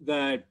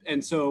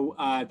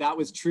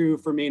was true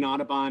for Maine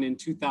Audubon in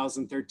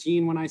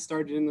 2013 when I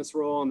started in this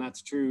role, and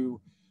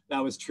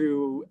that was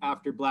true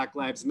after Black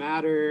Lives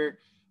Matter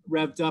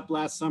revved up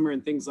last summer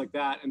and things like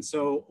that. And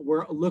so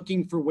we're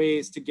looking for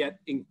ways to get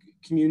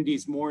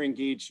communities more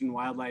engaged in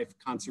wildlife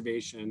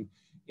conservation.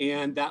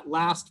 And that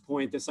last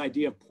point, this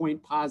idea of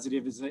point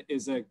positive,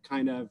 is a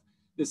kind of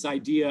this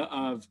idea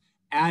of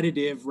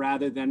additive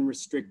rather than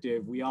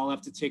restrictive. We all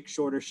have to take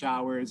shorter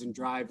showers and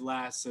drive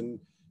less and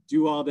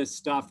do all this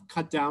stuff,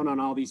 cut down on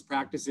all these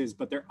practices,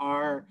 but there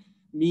are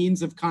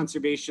means of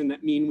conservation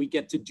that mean we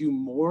get to do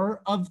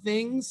more of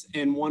things.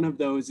 And one of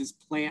those is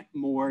plant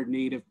more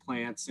native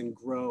plants and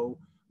grow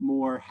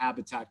more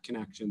habitat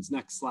connections.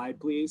 Next slide,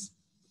 please.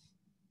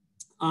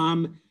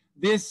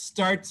 This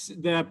starts,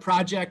 the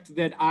project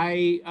that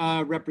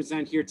I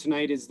represent here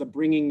tonight is the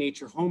Bringing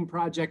Nature Home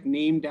project,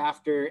 named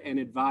after and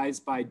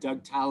advised by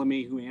Doug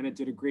Tallamy, who Anna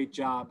did a great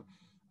job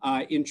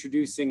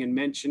introducing and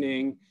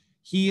mentioning.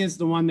 He is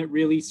the one that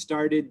really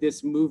started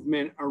this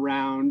movement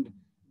around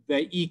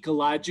the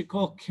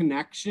ecological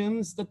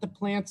connections that the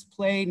plants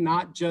play,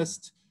 not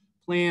just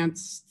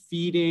plants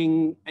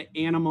feeding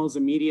animals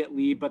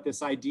immediately, but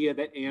this idea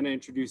that Anna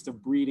introduced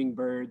of breeding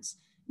birds,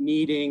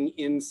 needing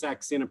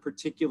insects in a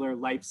particular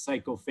life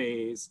cycle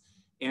phase,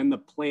 and the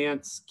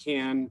plants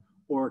can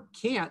or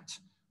can't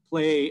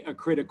play a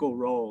critical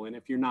role. And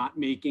if you're not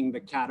making the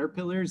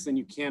caterpillars, then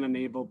you can't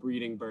enable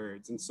breeding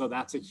birds. And so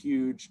that's a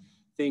huge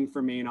thing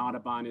for Maine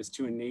Audubon, is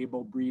to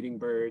enable breeding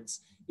birds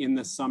in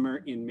the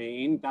summer in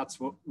Maine. That's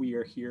what we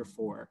are here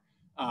for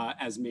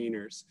as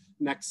Mainers.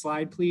 Next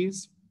slide,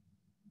 please.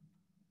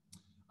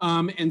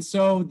 And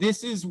so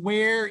this is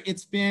where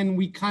it's been,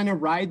 we kind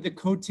of ride the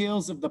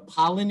coattails of the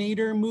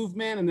pollinator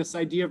movement and this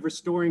idea of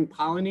restoring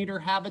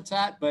pollinator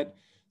habitat, but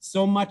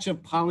so much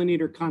of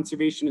pollinator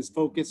conservation is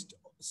focused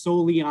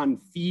solely on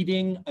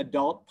feeding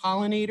adult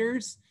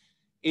pollinators.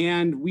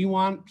 And we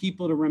want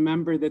people to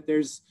remember that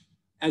there's,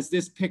 as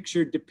this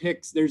picture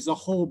depicts, there's a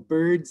whole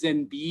birds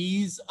and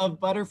bees of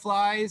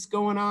butterflies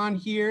going on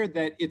here,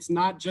 that it's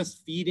not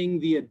just feeding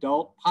the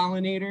adult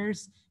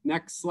pollinators.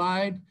 Next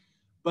slide.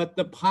 But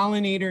the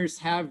pollinators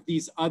have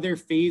these other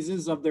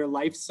phases of their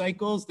life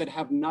cycles that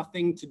have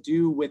nothing to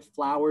do with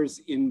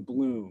flowers in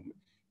bloom.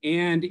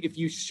 And if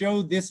you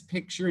show this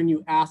picture and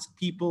you ask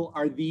people,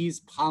 are these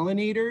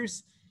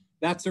pollinators?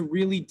 That's a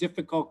really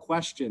difficult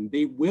question.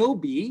 They will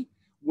be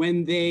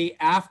when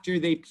after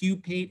they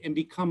pupate and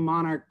become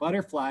monarch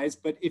butterflies.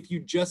 But if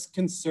you just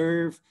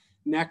conserve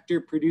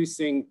nectar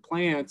producing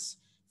plants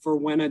for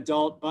when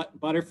adult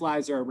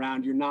butterflies are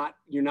around, you're not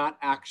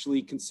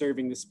actually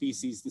conserving the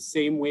species, the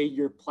same way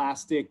your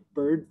plastic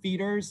bird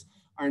feeders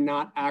are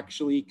not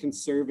actually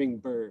conserving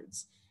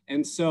birds.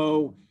 And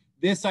so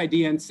this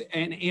idea,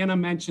 and Anna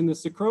mentioned the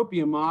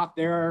Cecropia moth,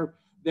 there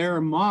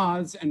are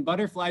moths and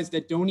butterflies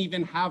that don't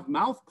even have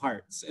mouth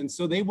parts, and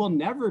so they will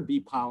never be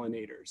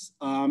pollinators.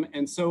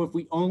 And so if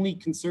we only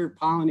conserve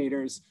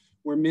pollinators,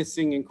 we're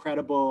missing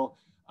incredible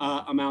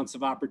amounts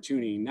of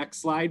opportunity. Next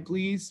slide,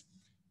 please.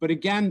 But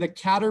again, the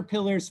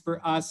caterpillars for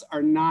us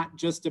are not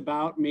just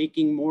about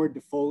making more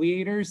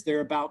defoliators, they're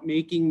about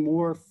making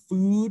more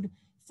food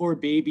for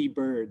baby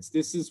birds.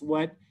 This is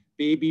what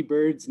baby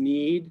birds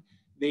need.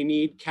 They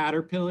need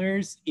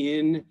caterpillars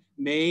in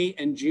May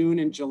and June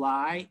and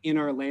July in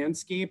our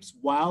landscapes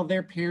while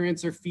their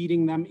parents are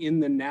feeding them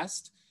in the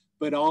nest,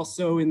 but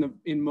also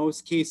in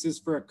most cases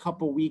for a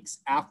couple weeks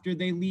after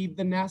they leave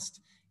the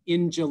nest.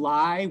 In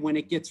July, when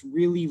it gets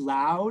really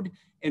loud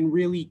and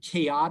really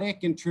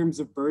chaotic in terms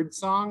of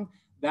birdsong,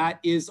 that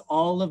is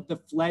all of the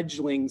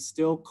fledglings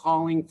still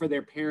calling for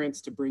their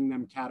parents to bring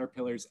them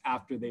caterpillars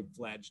after they've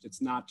fledged.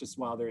 It's not just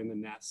while they're in the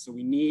nest. So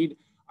we need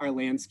our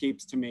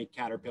landscapes to make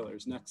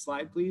caterpillars. Next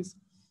slide, please.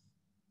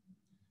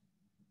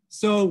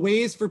 So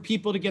ways for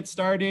people to get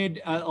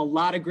started, a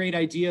lot of great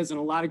ideas and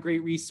a lot of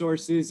great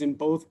resources in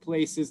both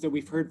places that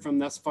we've heard from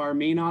thus far.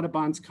 Maine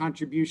Audubon's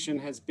contribution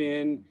has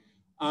been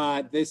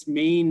this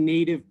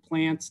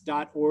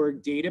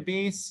mainnativeplants.org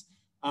database.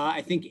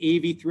 I think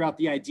Avi threw out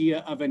the idea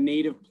of a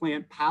native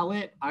plant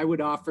palette. I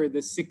would offer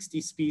the 60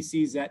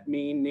 species at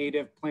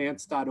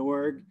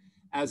mainnativeplants.org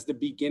as the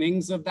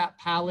beginnings of that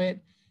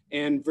palette,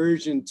 and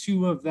version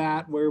 2 of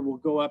that, where we'll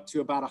go up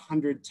to about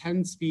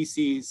 110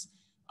 species,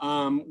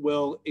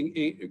 will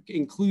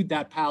include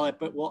that palette,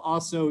 but will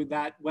also,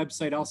 that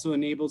website also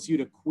enables you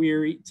to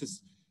query,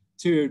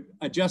 to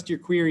adjust your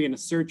query in a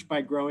search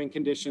by growing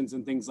conditions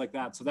and things like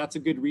that. So that's a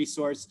good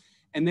resource.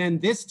 And then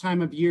this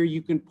time of year,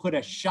 you can put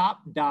a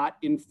shop dot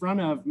in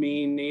front of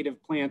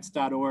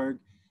mainnativeplants.org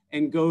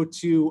and go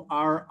to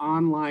our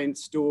online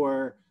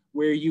store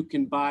where you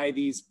can buy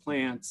these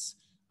plants,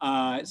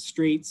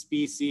 straight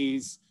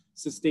species,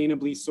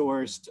 sustainably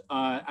sourced.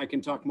 I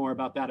can talk more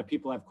about that if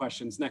people have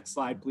questions. Next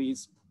slide,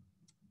 please.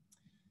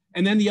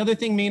 And then the other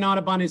thing Maine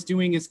Audubon is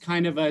doing is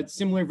kind of a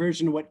similar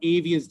version of what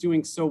Avi is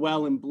doing so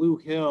well in Blue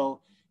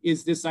Hill,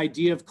 is this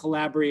idea of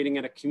collaborating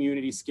at a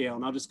community scale.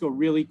 And I'll just go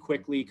really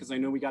quickly because I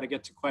know we got to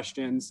get to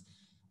questions.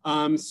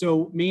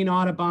 So Maine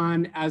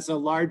Audubon as a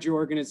larger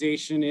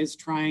organization is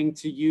trying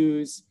to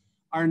use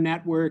our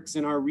networks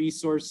and our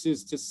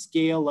resources to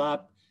scale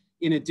up,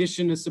 in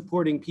addition to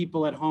supporting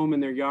people at home in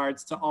their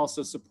yards, to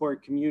also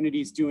support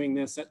communities doing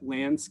this at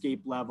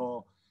landscape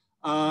level.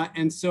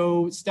 And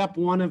so step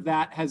 1 of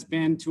that has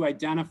been to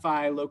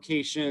identify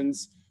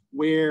locations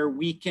where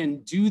we can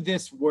do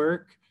this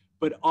work,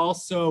 but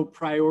also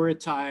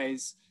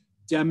prioritize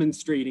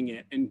demonstrating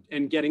it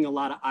and getting a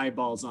lot of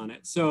eyeballs on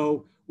it.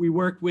 So we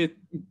worked with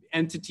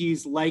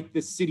entities like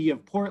the city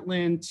of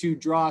Portland to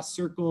draw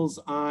circles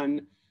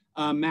on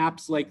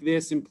maps like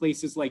this in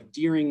places like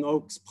Deering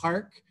Oaks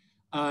Park.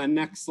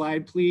 Next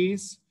slide,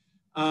 please.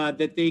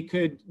 That they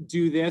could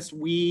do this.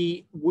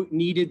 We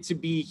needed to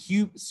be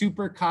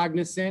super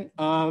cognizant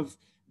of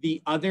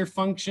the other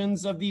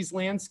functions of these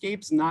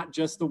landscapes, not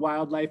just the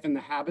wildlife and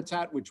the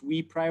habitat, which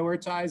we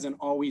prioritize and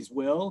always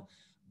will,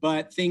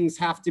 but things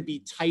have to be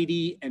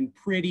tidy and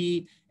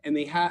pretty,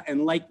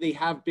 and like they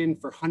have been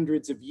for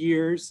hundreds of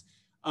years.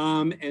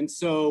 And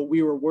so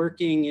we were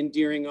working in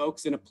Deering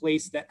Oaks in a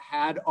place that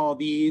had all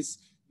this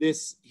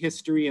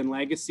history and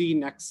legacy.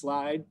 Next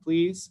slide,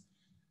 please.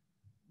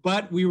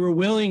 But we were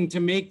willing to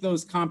make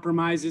those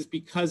compromises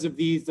because of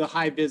the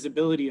high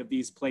visibility of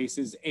these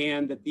places,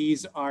 and that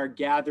these are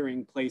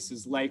gathering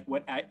places like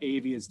what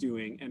Avi is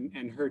doing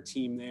and her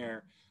team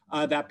there.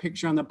 That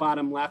picture on the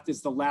bottom left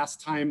is the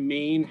last time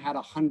Maine had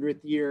a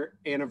 100th year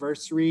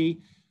anniversary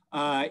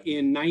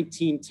in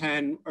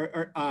 1910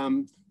 or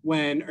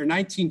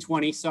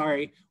 1920,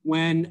 sorry,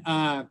 when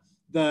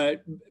the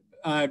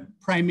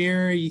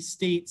primary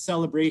state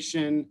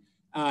celebration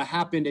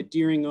happened at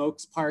Deering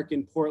Oaks Park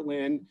in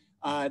Portland.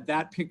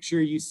 That picture,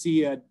 you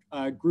see a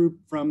group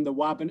from the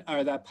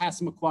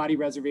Passamaquoddy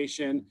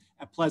Reservation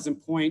at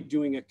Pleasant Point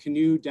doing a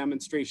canoe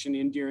demonstration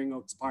in Deering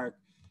Oaks Park.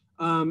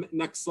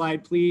 Next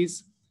slide,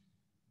 please.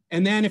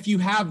 And then if you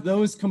have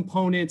those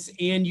components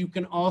and you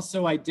can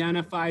also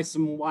identify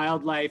some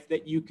wildlife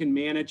that you can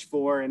manage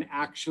for and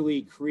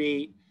actually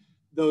create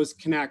those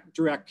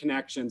direct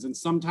connections. And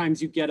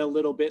sometimes you get a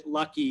little bit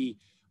lucky,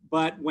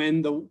 but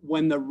when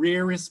the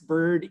rarest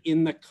bird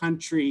in the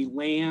country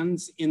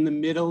lands in the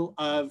middle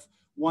of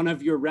one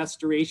of your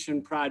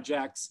restoration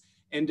projects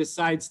and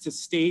decides to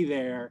stay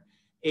there,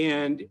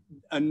 and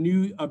a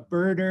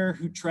birder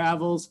who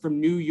travels from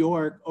New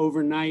York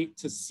overnight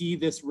to see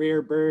this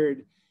rare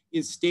bird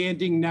is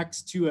standing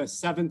next to a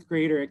 7th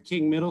grader at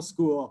King Middle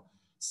School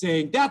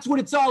saying, "That's what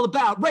it's all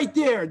about right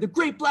there, the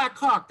great black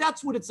hawk,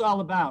 that's what it's all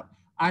about."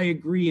 I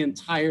agree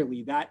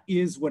entirely, that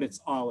is what it's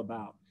all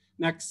about.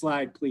 Next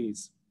slide,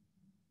 please.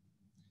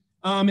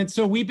 And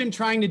so we've been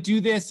trying to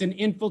do this and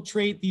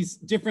infiltrate these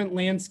different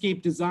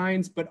landscape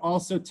designs, but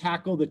also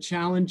tackle the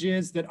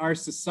challenges that our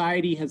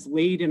society has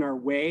laid in our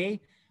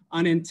way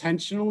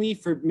unintentionally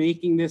for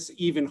making this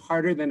even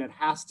harder than it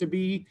has to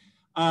be.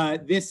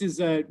 This is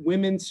a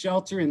women's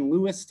shelter in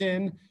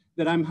Lewiston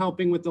that I'm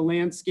helping with the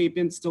landscape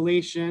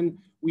installation.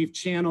 We've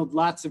channeled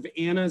lots of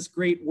Anna's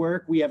great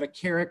work. We have a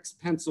Carex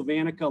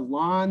pennsylvanica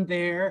lawn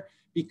there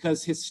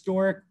because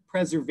historic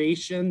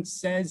preservation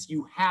says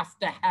you have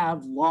to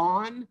have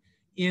lawn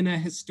in a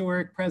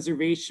historic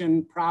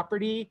preservation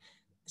property.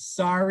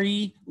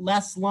 Sorry,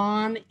 less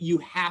lawn, you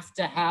have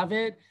to have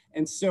it.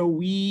 And so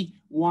we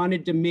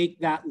wanted to make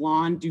that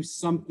lawn do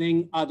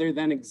something other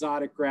than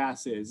exotic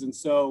grasses. And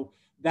so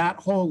that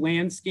whole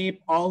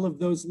landscape, all of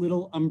those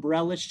little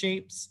umbrella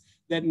shapes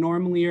that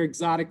normally are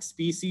exotic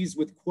species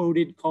with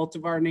quoted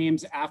cultivar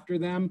names after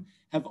them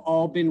have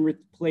all been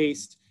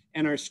replaced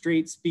and are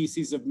straight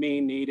species of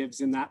Maine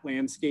natives in that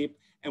landscape.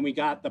 And we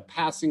got the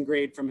passing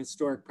grade from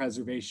historic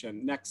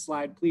preservation. Next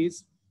slide,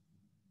 please.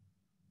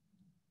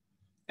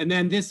 And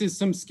then this is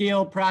some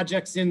scale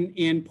projects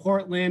in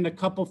Portland, a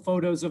couple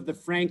photos of the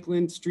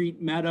Franklin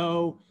Street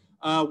Meadow,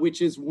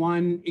 which is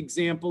one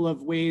example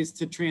of ways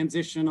to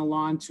transition a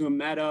lawn to a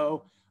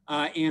meadow.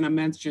 Anna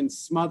mentioned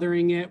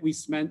smothering it. We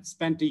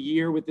spent a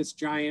year with this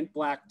giant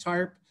black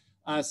tarp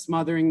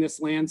smothering this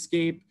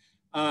landscape.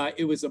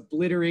 It was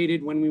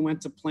obliterated when we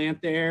went to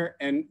plant there,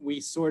 and we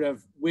sort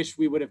of wish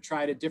we would have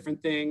tried a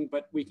different thing,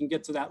 but we can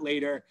get to that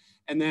later.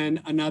 And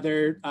then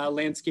another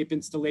landscape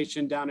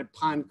installation down at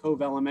Pond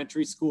Cove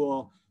Elementary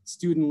School,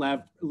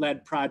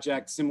 student-led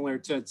project, similar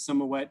to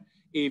some of what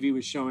Avi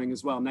was showing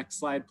as well. Next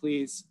slide,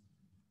 please.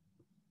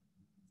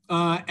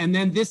 And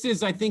then this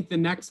is, I think, the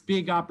next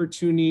big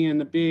opportunity and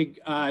the big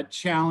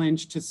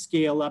challenge to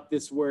scale up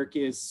this work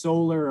is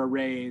solar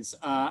arrays.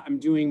 I'm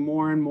doing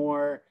more and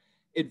more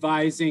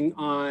advising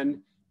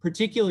on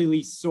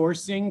particularly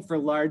sourcing for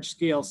large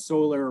scale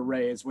solar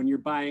arrays when you're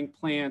buying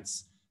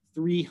plants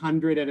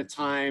 300 at a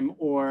time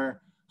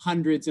or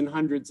hundreds and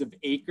hundreds of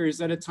acres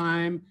at a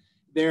time.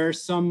 There are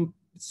some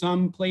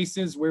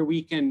places where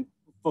we can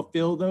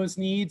fulfill those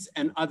needs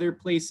and other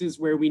places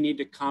where we need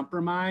to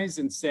compromise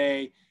and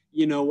say,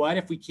 you know what,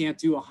 if we can't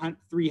do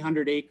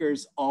 300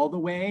 acres all the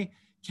way,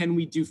 can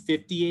we do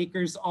 50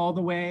 acres all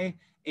the way?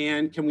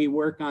 And can we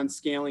work on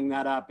scaling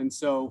that up? And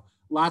so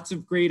lots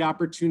of great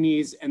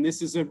opportunities. And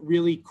this is a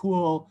really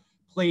cool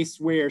place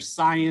where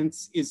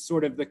science is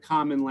sort of the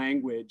common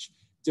language.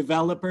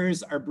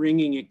 Developers are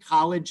bringing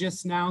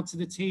ecologists now to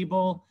the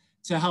table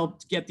to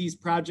help get these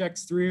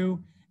projects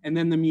through. And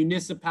then the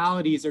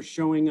municipalities are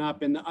showing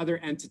up and the other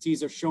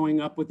entities are showing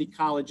up with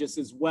ecologists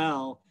as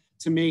well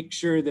to make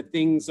sure that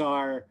things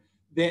are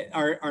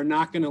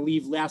not going to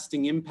leave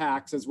lasting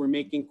impacts as we're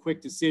making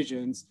quick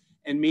decisions.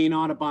 And Maine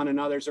Audubon and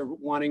others are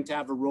wanting to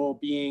have a role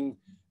being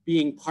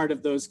part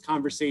of those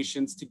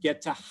conversations to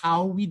get to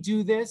how we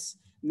do this,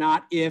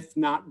 not if,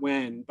 not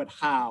when, but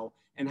how.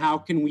 And how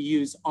can we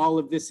use all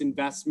of this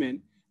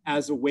investment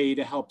as a way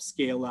to help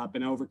scale up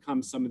and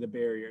overcome some of the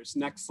barriers.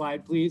 Next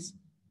slide, please.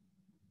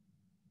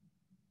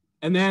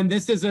 And then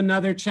this is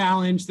another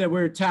challenge that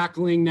we're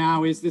tackling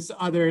now is this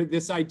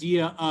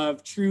idea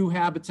of true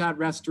habitat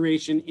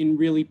restoration in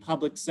really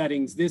public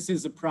settings. This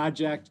is a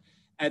project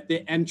at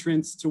the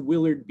entrance to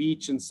Willard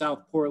Beach in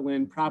South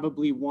Portland,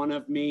 probably one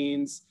of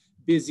Maine's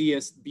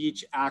busiest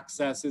beach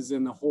accesses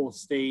in the whole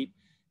state.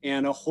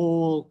 And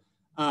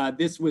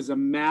this was a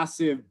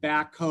massive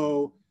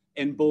backhoe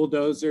and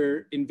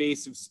bulldozer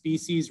invasive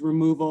species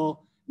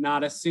removal.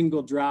 Not a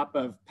single drop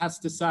of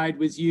pesticide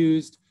was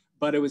used,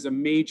 but it was a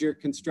major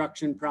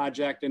construction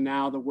project. And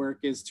now the work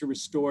is to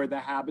restore the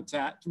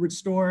habitat, to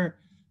restore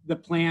the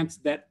plants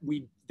that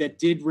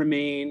did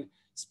remain,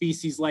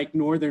 species like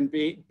northern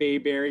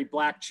bayberry,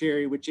 black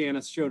cherry, which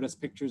Anna showed us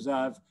pictures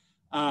of.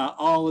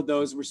 All of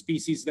those were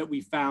species that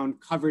we found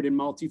covered in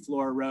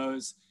multiflora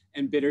rose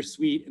and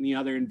bittersweet and the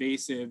other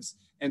invasives.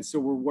 And so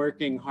we're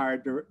working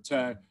hard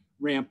to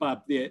ramp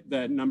up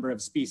the number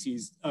of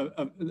species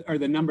or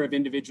the number of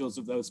individuals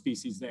of those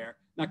species there.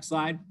 Next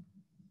slide.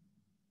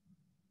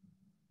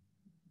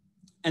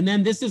 And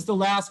then this is the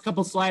last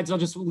couple slides I'll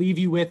just leave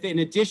you with. In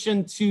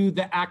addition to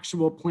the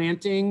actual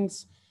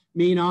plantings,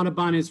 Maine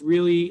Audubon is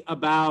really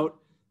about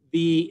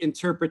the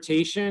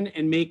interpretation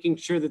and making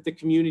sure that the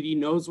community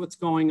knows what's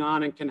going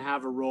on and can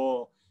have a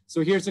role.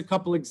 So here's a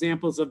couple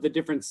examples of the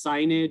different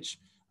signage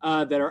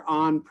that are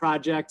on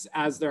projects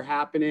as they're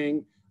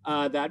happening.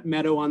 That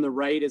meadow on the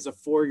right is a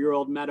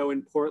 4-year-old meadow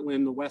in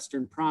Portland, the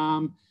Western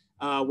Prom,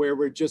 where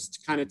we're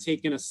just kind of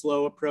taking a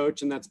slow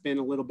approach, and that's been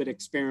a little bit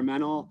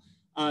experimental.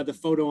 The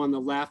photo on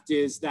the left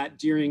is that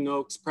Deering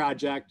Oaks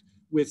project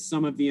with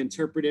some of the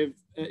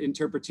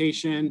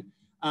interpretation.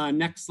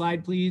 Next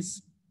slide,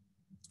 please.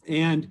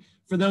 And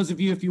for those of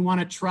you, if you want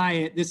to try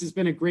it, this has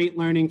been a great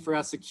learning for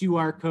us, a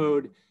QR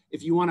code.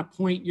 If you want to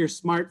point your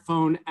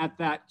smartphone at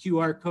that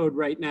QR code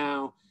right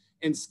now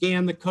and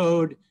scan the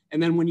code,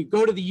 and then when you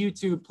go to the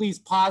YouTube, please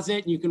pause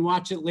it and you can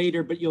watch it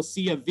later, but you'll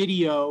see a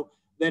video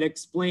that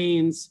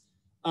explains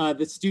what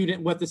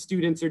the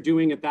students are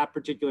doing at that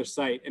particular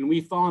site. And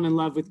we've fallen in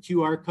love with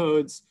QR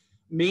codes.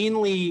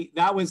 Mainly,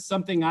 that was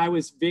something I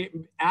was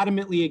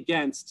adamantly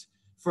against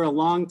for a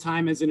long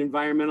time as an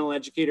environmental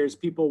educator, is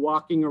people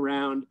walking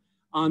around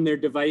on their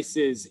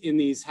devices in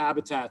these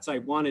habitats. I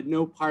wanted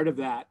no part of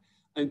that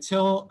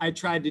until I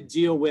tried to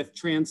deal with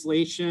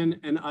translation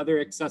and other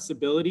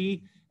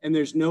accessibility. And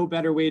there's no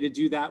better way to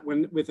do that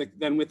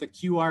than with a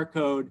QR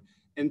code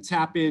and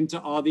tap into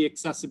all the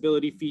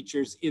accessibility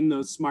features in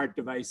those smart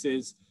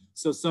devices.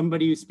 So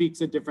somebody who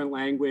speaks a different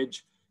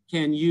language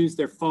can use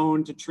their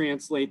phone to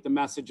translate the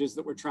messages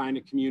that we're trying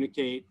to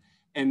communicate,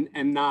 and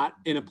not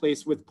in a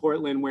place with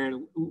Portland where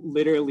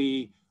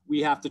literally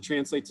we have to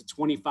translate to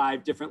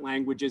 25 different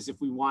languages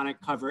if we want to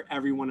cover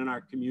everyone in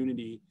our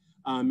community.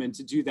 And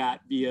to do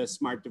that via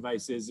smart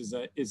devices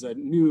is a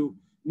new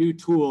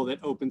tool that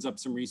opens up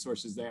some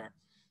resources there.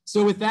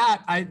 So with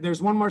that,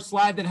 there's one more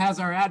slide that has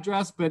our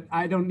address, but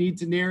I don't need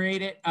to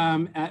narrate it.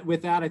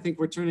 With that, I think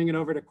we're turning it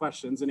over to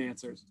questions and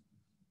answers.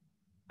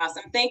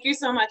 Awesome. Thank you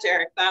so much,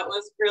 Eric. That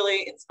was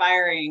really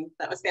inspiring.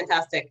 That was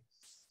fantastic.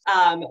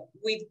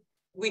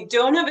 We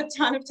don't have a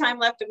ton of time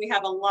left, and we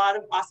have a lot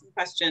of awesome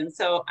questions.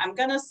 So I'm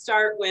going to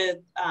start with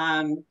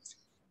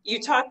You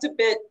talked a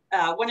bit,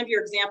 one of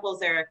your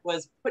examples, Eric,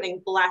 was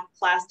putting black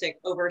plastic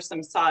over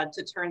some sod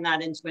to turn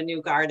that into a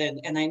new garden.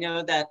 And I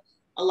know that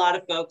a lot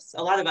of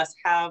us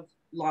have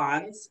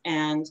lawns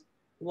and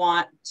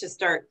want to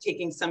start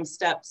taking some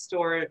steps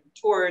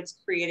towards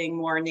creating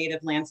more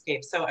native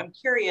landscapes. So I'm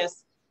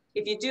curious,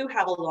 if you do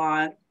have a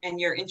lawn and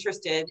you're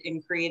interested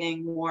in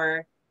creating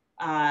more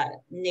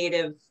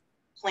native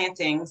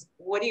plantings,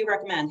 what do you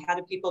recommend? How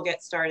do people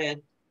get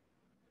started?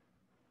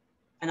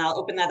 And I'll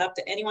open that up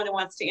to anyone who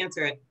wants to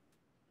answer it.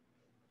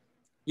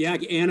 Yeah,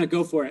 Anna,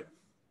 go for it.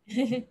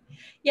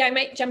 Yeah, I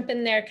might jump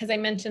in there because I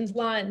mentioned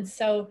lawns.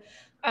 So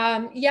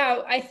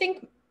yeah, I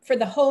think for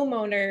the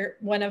homeowner,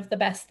 one of the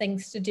best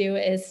things to do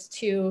is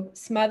to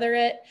smother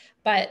it,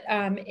 but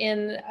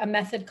in a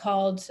method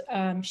called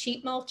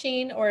sheet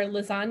mulching or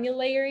lasagna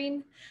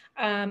layering.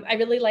 I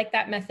really like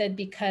that method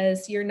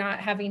because you're not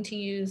having to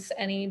use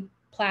any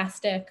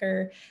plastic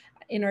or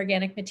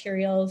inorganic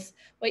materials.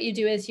 What you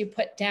do is you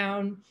put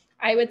down,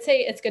 I would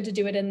say it's good to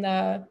do it in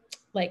the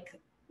like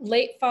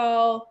late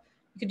fall.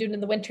 You could do it in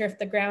the winter if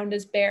the ground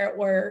is bare,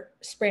 or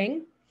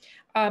spring.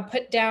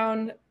 Put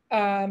down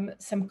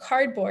some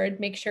cardboard,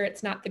 make sure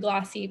it's not the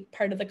glossy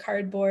part of the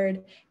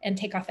cardboard, and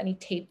take off any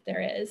tape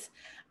there is.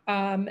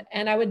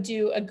 And I would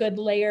do a good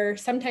layer,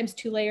 sometimes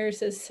 2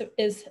 layers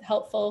is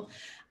helpful.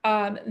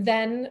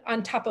 Then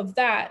on top of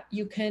that,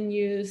 you can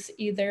use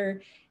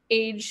either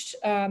aged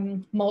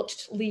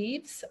mulched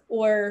leaves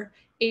or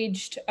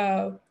aged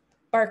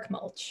bark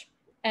mulch.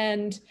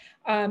 And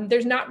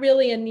there's not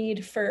really a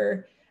need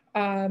for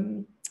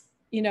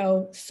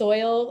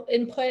soil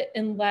input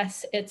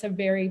unless it's a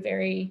very,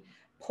 very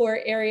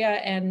poor area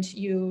and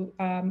you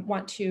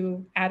want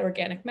to add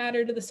organic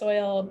matter to the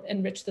soil,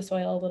 enrich the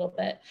soil a little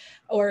bit,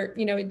 or,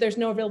 there's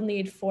no real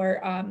need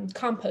for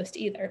compost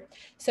either.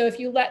 So if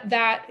you let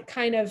that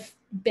kind of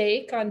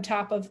bake on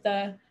top of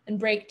and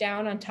break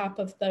down on top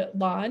of the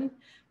lawn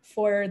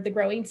for the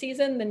growing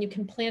season, then you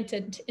can plant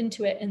it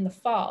into it in the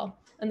fall.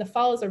 And the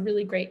fall is a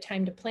really great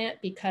time to plant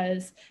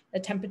because the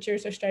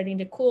temperatures are starting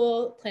to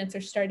cool, plants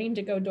are starting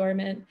to go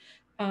dormant,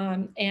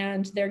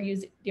 and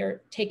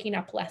they're taking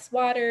up less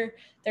water,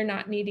 they're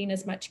not needing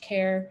as much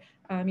care,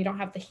 you don't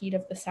have the heat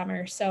of the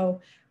summer. So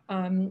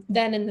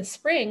then in the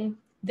spring,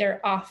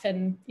 they're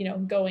often,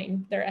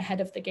 they're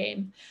ahead of the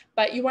game.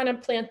 But you want to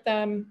plant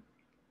them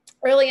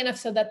early enough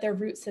so that their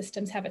root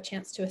systems have a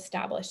chance to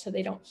establish so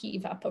they don't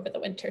heave up over the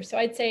winter. So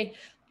I'd say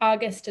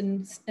August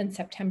and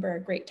September are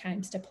great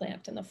times to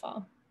plant in the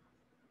fall.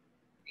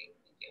 Great,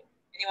 thank you.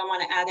 Anyone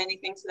want to add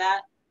anything to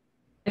that?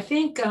 I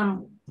think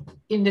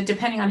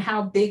depending on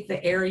how big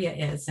the area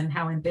is and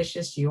how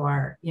ambitious you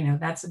are,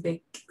 that's a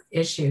big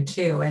issue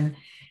too. And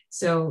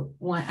so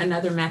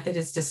another method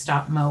is to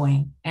stop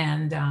mowing.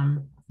 And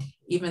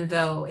even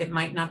though it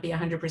might not be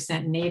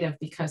 100% native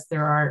because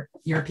there are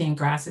European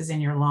grasses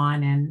in your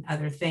lawn and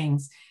other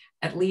things,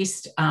 at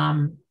least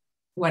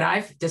what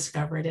I've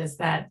discovered is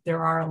that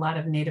there are a lot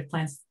of native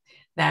plants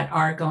that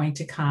are going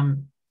to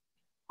come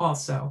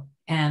also.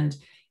 And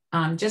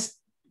just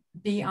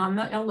be on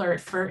the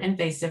alert for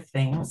invasive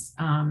things.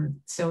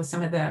 So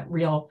some of the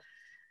real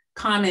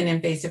common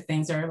invasive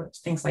things are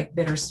things like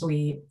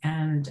bittersweet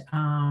and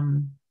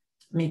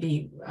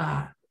maybe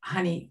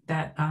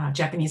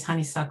Japanese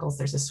honeysuckles.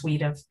 There's a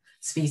suite of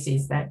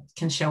species that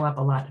can show up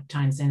a lot of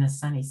times in a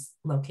sunny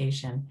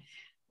location.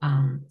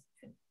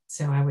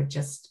 So I would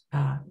just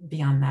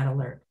be on that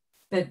alert.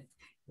 But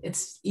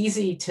it's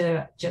easy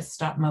to just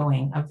stop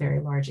mowing a very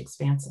large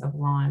expanse of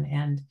lawn.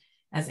 And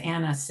as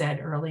Anna said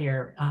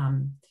earlier,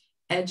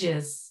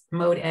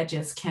 mowed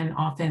edges can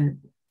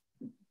often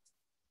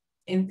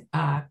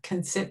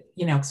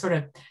sort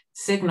of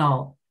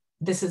signal,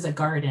 this is a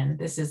garden,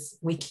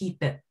 we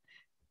keep it.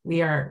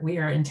 We are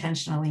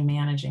intentionally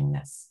managing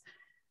this.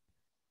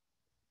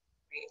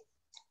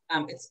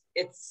 Great.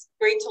 It's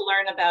great to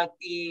learn about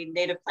the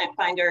Native Plant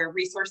Finder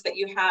resource that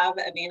you have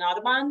at Maine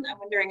Audubon. I'm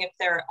wondering if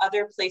there are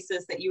other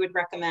places that you would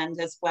recommend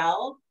as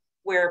well,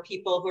 where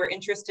people who are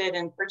interested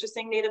in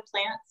purchasing native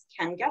plants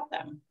can get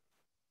them.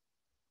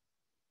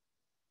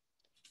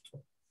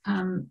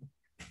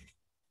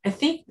 I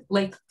think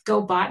like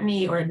Go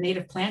Botany or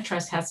Native Plant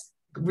Trust has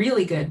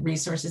really good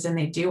resources, and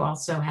they do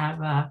also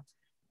have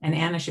and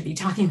Anna should be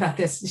talking about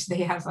this,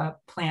 they have a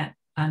plant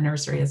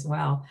nursery as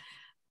well.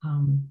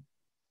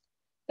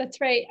 That's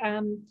right.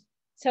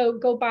 So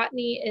Go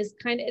Botany is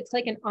it's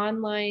like an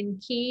online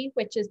key,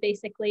 which is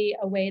basically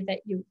a way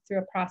that you, through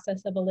a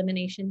process of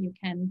elimination, you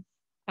can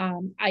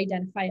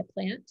identify a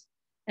plant.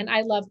 And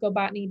I love Go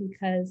Botany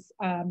because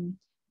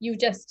you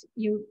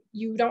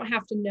don't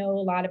have to know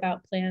a lot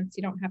about plants.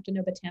 You don't have to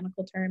know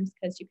botanical terms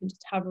because you can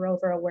just hover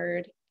over a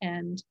word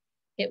and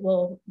it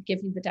will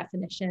give you the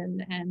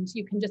definition, and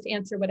you can just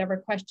answer whatever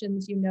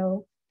questions you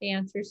know the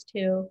answers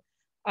to.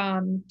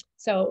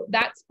 So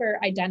that's for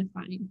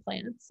identifying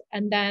plants.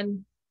 And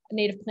then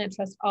Native Plant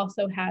Trust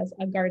also has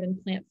a garden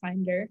plant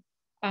finder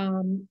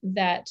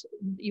that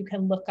you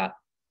can look up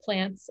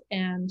plants,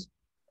 and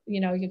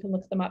you can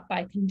look them up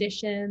by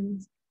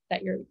conditions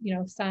that your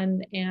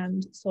sun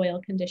and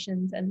soil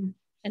conditions, and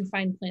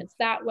find plants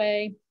that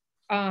way.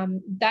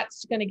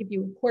 that's going to give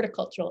you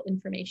horticultural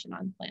information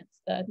on plants,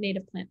 the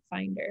native plant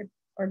finder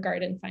or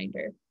garden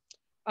finder.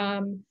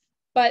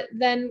 But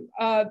then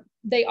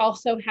they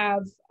also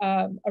have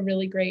a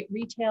really great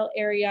retail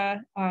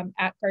area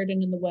at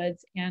Garden in the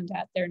Woods and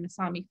at their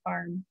Nasami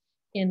farm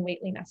in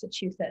Whately,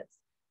 Massachusetts.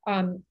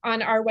 On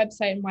our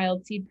website and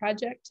Wild Seed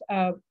Project,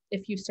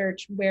 if you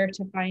search where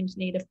to find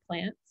native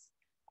plants,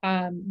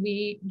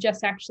 we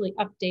just actually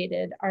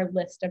updated our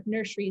list of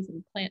nurseries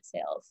and plant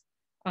sales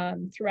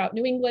throughout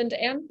New England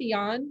and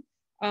beyond,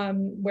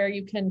 where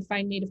you can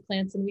find native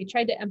plants. And we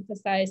tried to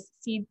emphasize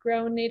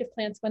seed-grown native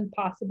plants when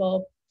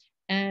possible,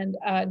 and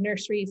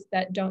nurseries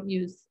that don't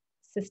use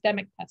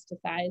systemic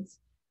pesticides,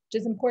 which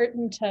is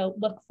important to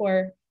look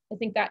for. I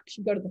think that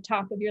should go to the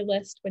top of your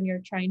list when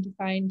you're trying to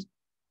find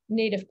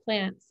native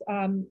plants,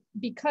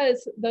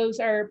 because those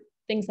are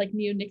things like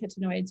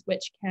neonicotinoids,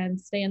 which can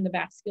stay in the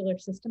vascular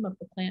system of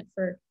the plant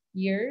for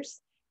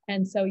years.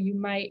 And so you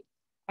might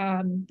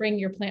bring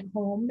your plant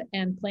home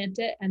and plant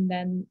it, and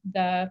then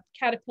the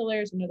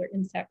caterpillars and other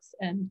insects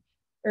and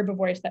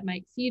herbivores that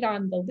might feed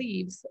on the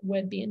leaves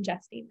would be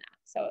ingesting that.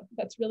 So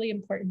that's really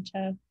important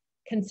to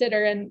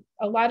consider, and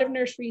a lot of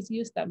nurseries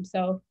use them.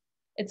 So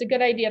it's a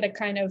good idea to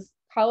kind of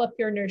call up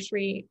your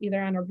nursery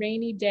either on a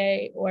rainy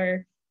day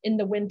or in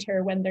the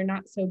winter when they're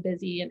not so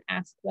busy, and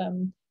ask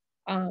them,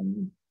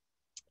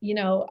 you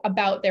know,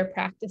 about their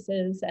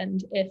practices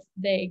and if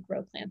they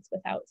grow plants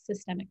without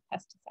systemic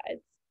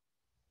pesticides.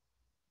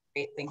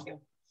 Great, thank you.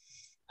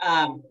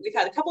 We've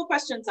had a couple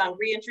questions on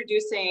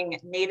reintroducing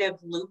native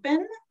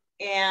lupin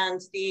and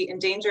the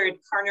endangered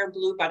Carner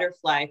blue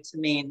butterfly to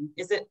Maine.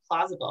 Is it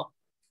plausible?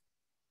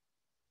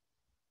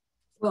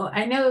 Well,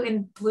 I know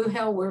in Blue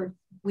Hill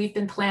we've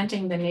been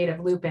planting the native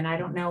lupin. I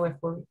don't know if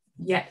we're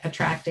yet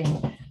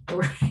attracting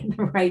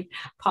the right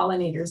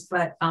pollinators,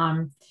 but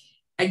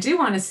I do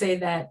want to say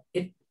that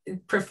it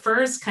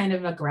prefers kind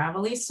of a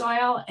gravelly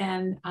soil,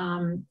 and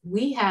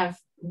we have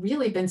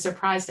really been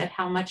surprised at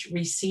how much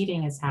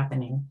reseeding is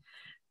happening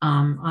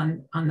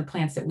on the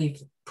plants that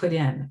we've put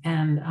in.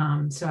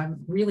 And so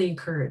I'm really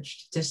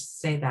encouraged to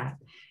say that.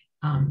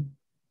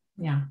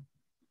 Yeah.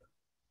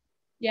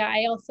 Yeah,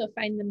 I also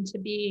find them to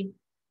be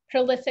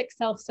prolific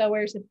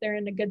self-sowers if they're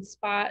in a good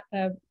spot,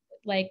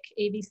 like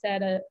Avi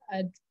said,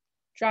 a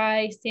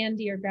dry,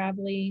 sandy or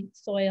gravelly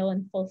soil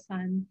and full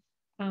sun.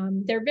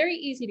 They're very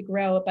easy to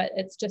grow, but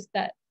it's just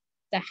that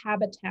the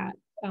habitat,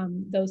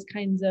 those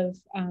kinds of,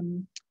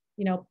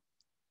 you know,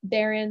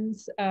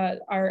 barrens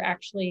are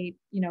actually,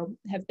 you know,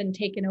 have been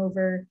taken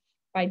over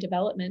by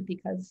development,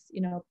 because,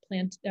 you know,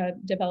 plant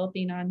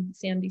developing on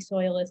sandy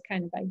soil is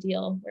kind of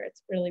ideal where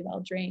it's really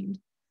well drained.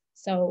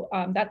 So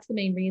that's the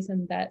main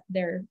reason that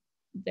they're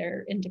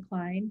in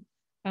decline.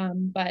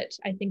 But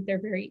I think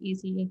they're very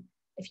easy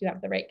if you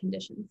have the right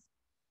conditions.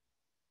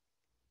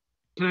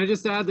 Can I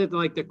just add that,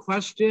 like, the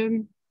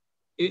question,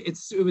 it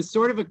was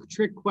sort of a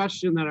trick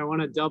question that I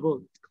want to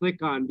double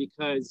click on,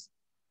 because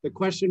the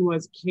question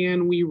was,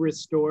 can we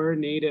restore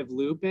native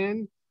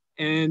lupin?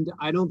 And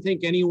I don't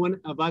think any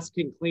one of us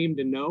can claim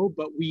to know,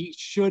 but we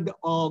should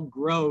all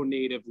grow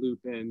native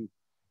lupin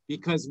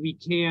because we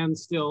can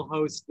still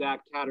host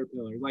that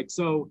caterpillar. Like,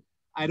 so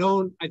I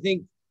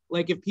think,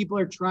 like, if people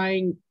are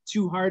trying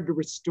too hard to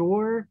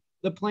restore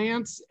the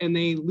plants and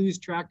they lose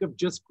track of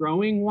just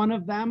growing one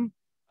of them,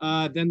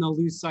 then they'll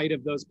lose sight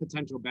of those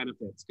potential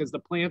benefits, because the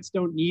plants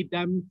don't need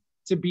them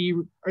to be,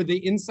 or the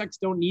insects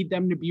don't need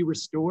them to be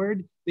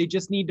restored. They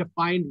just need to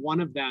find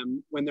one of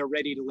them when they're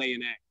ready to lay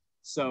an egg.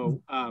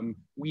 So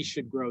we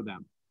should grow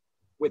them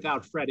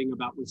without fretting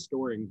about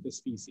restoring the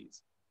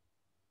species.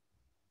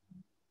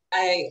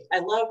 I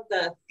love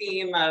the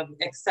theme of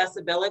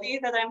accessibility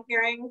that I'm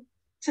hearing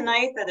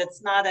tonight, that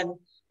it's not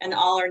an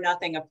all or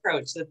nothing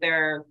approach,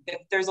 that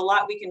there's a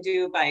lot we can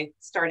do by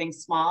starting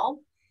small.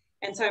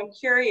 And so I'm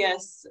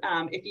curious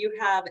if you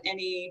have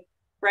any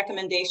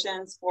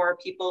recommendations for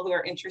people who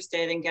are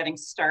interested in getting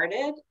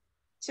started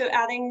to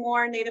adding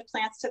more native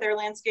plants to their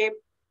landscape,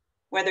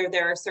 whether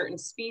there are certain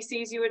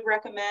species you would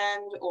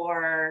recommend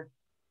or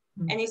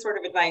any sort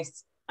of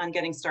advice on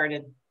getting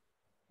started.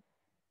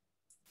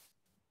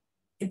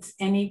 It's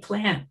any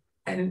plant,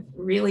 and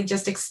really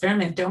just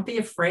experiment. Don't be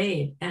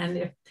afraid.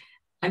 And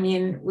I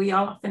mean, we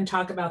often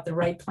talk about the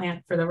right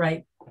plant for the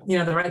right, you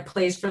know, the right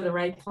place for the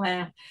right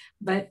plant,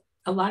 but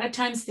a lot of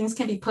times things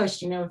can be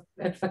pushed. You know,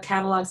 if a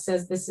catalog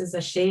says this is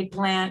a shade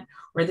plant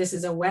or this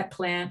is a wet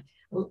plant,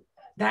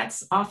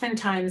 that's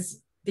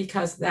oftentimes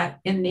because that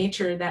in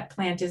nature, that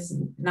plant is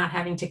not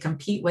having to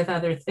compete with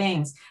other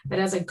things. But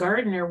as a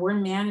gardener, we're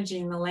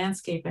managing the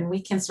landscape, and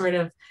we can sort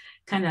of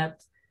kind of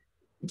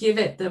give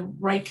it the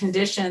right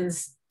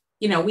conditions.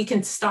 You know, we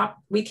can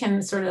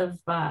sort of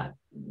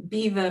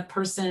be the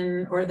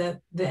person or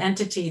the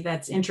entity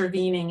that's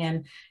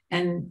intervening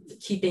and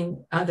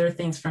keeping other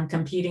things from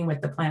competing with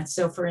the plant.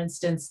 So for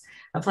instance,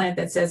 a plant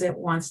that says it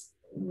wants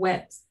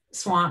wet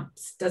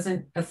swamps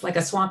it's like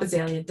a swamp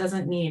azalea,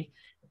 doesn't need,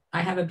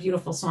 I have a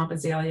beautiful swamp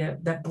azalea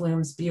that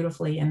blooms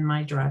beautifully in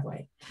my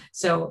driveway.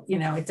 So, you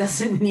know, it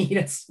doesn't need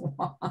a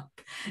swamp.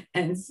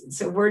 And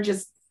so we're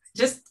just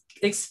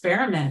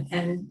experiment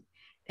and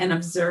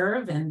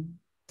observe and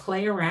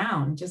play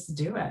around. Just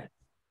do it.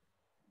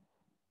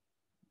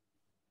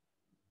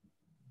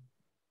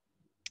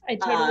 I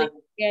totally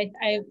agree.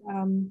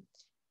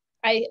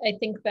 I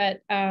think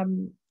that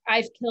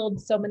I've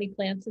killed so many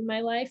plants in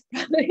my life,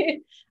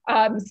 probably.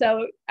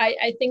 So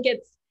I think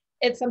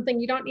it's something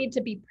you don't need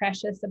to be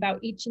precious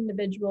about each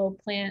individual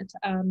plant.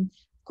 Of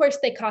course,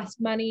 they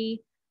cost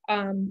money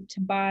to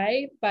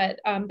buy, but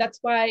that's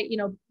why, you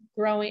know,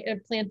 growing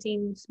and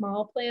planting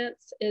small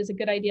plants is a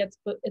good idea.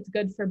 It's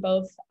good for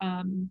both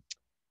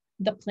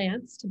the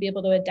plants to be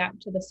able to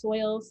adapt to the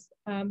soils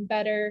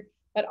better,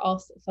 but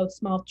also so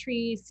small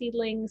trees,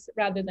 seedlings,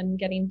 rather than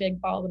getting big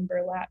ball and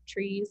burlap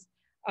trees.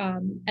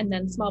 And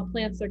then small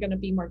plants are going to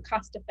be more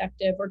cost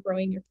effective, or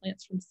growing your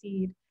plants from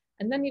seed.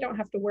 And then you don't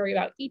have to worry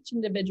about each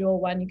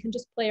individual one. You can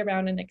just play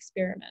around and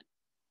experiment.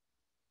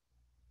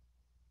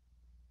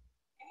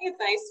 Any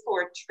advice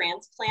for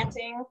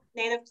transplanting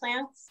native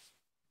plants?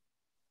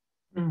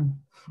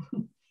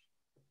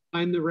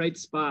 Find the right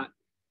spot.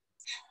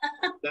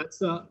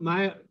 That's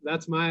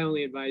my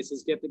only advice,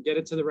 is get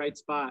it to the right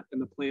spot, and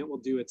the plant will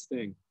do its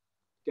thing.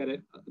 Get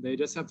it. They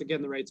just have to get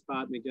in the right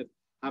spot, and they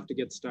have to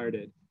get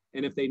started.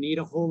 And if they need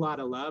a whole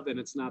lot of love and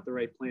it's not the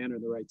right plant or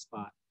the right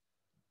spot,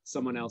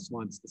 someone else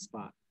wants the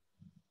spot.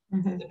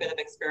 It's a bit of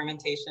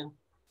experimentation.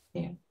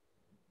 Yeah.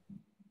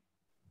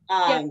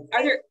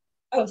 Are there?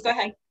 Oh, go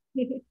ahead.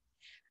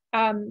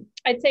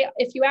 I'd say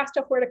if you asked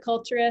a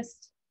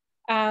horticulturist,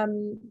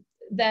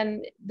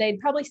 then they'd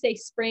probably say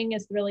spring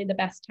is really the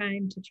best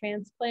time to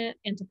transplant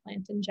and to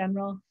plant in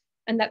general.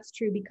 And that's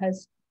true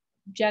because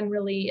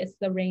generally it's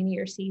the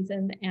rainier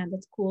season and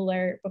it's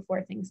cooler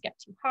before things get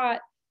too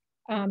hot.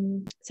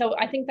 So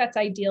I think that's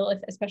ideal,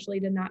 especially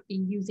to not be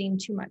using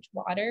too much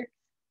water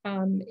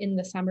in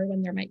the summer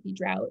when there might be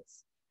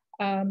droughts.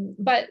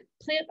 But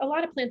a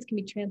lot of plants can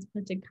be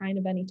transplanted kind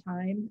of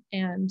anytime.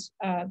 And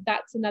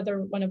that's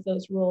another one of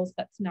those rules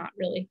that's not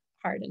really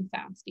hard and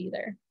fast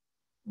either.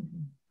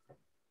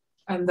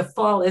 The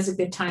fall is a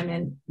good time,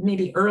 and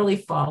maybe early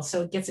fall,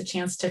 so it gets a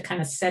chance to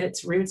kind of set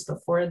its roots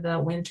before the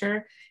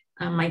winter.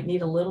 Might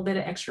need a little bit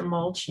of extra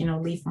mulch, you know,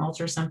 leaf mulch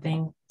or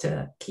something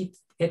to keep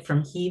it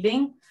from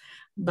heaving.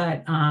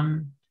 But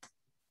and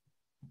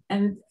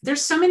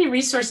there's so many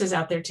resources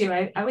out there too.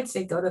 I would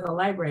say go to the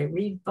library,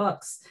 read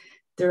books.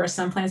 There are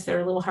some plants that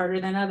are a little harder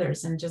than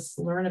others, and just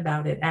learn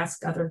about it.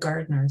 Ask other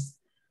gardeners.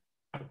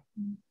 All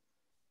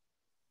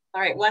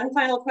right, one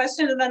final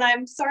question, and then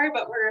I'm sorry,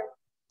 but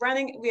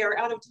we are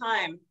out of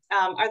time.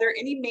 Are there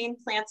any Maine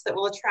plants that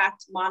will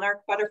attract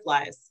monarch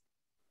butterflies?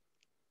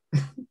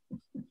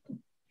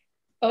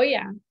 Oh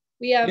yeah,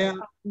 we have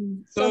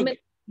so many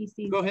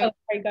species. Go ahead. Oh,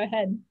 sorry, go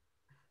ahead.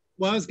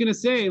 Well, I was gonna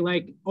say,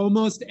 like,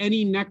 almost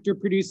any nectar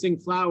producing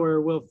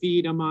flower will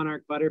feed a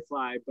monarch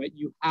butterfly, but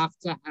you have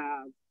to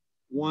have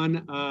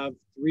one of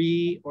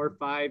 3 or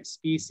 5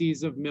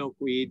 species of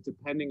milkweed,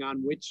 depending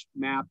on which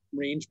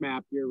range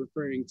map you're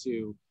referring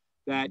to,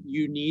 that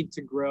you need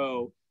to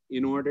grow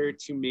in order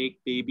to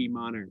make baby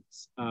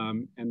monarchs.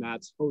 And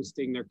that's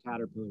hosting their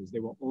caterpillars. They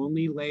will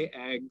only lay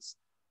eggs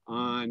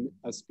on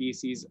a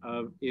species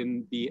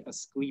in the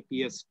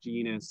Asclepias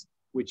genus,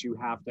 which you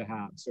have to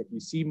have. So if you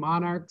see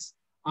monarchs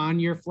on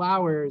your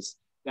flowers,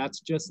 that's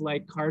just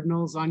like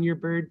cardinals on your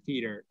bird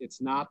feeder.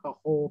 It's not the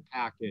whole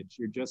package.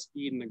 You're just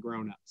feeding the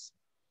grown-ups.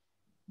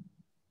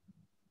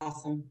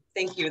 Awesome,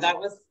 thank you. That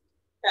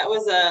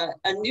was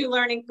a new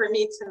learning for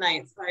me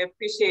tonight, so I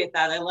appreciate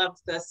that. I loved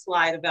the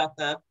slide about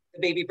the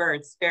baby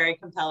birds, very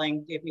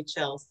compelling, gave me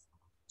chills.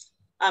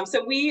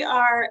 So we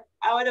are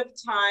out of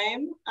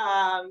time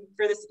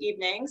for this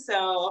evening.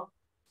 So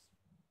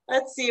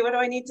let's see, what do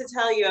I need to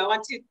tell you? I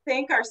want to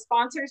thank our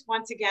sponsors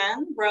once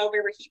again, Royal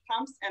River Heat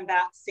Pumps and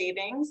Bath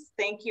Savings.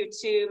 Thank you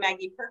to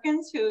Maggie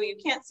Perkins, who you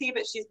can't see,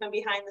 but she's been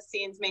behind the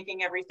scenes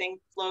making everything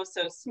flow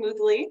so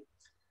smoothly.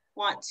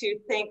 Want to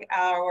thank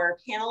our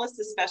panelists,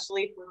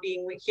 especially for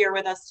being here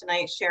with us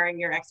tonight, sharing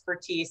your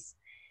expertise.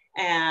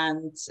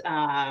 And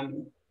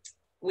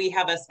we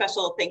have a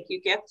special thank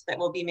you gift that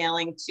we'll be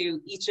mailing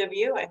to each of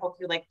you. I hope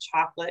you like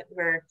chocolate.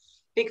 We're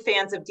big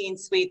fans of Dean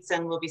Sweets,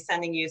 and we'll be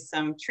sending you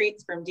some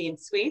treats from Dean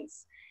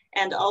Sweets,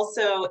 and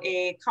also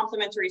a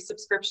complimentary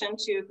subscription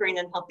to Green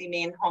and Healthy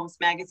Maine Homes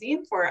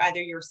magazine for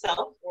either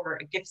yourself or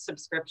a gift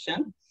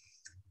subscription.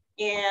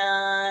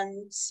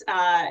 And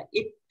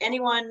if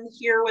anyone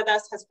here with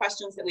us has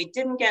questions that we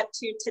didn't get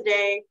to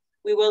today,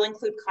 we will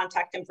include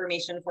contact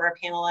information for our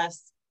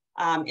panelists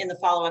in the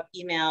follow-up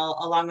email,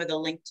 along with a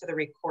link to the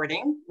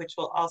recording, which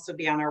will also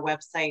be on our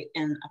website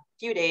in a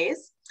few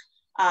days.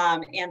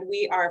 And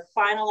we are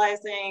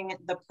finalizing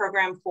the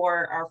program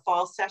for our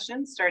fall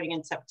session starting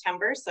in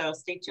September, so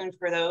stay tuned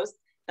for those.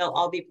 They'll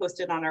all be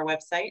posted on our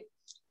website.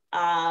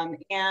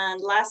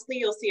 And lastly,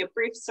 you'll see a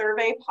brief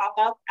survey pop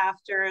up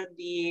after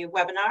the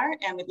webinar,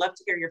 and we'd love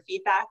to hear your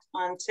feedback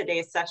on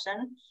today's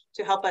session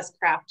to help us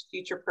craft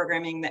future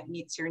programming that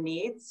meets your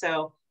needs.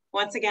 So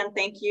once again,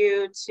 thank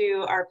you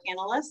to our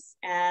panelists,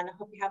 and I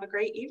hope you have a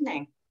great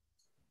evening.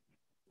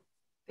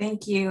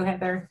 Thank you,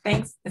 Heather.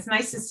 Thanks. It's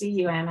nice to see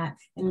you, Anna,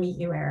 and meet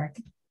you,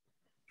 Eric.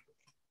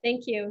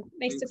 Thank you.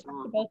 Nice Thanks to talk a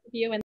lot. to both of you. And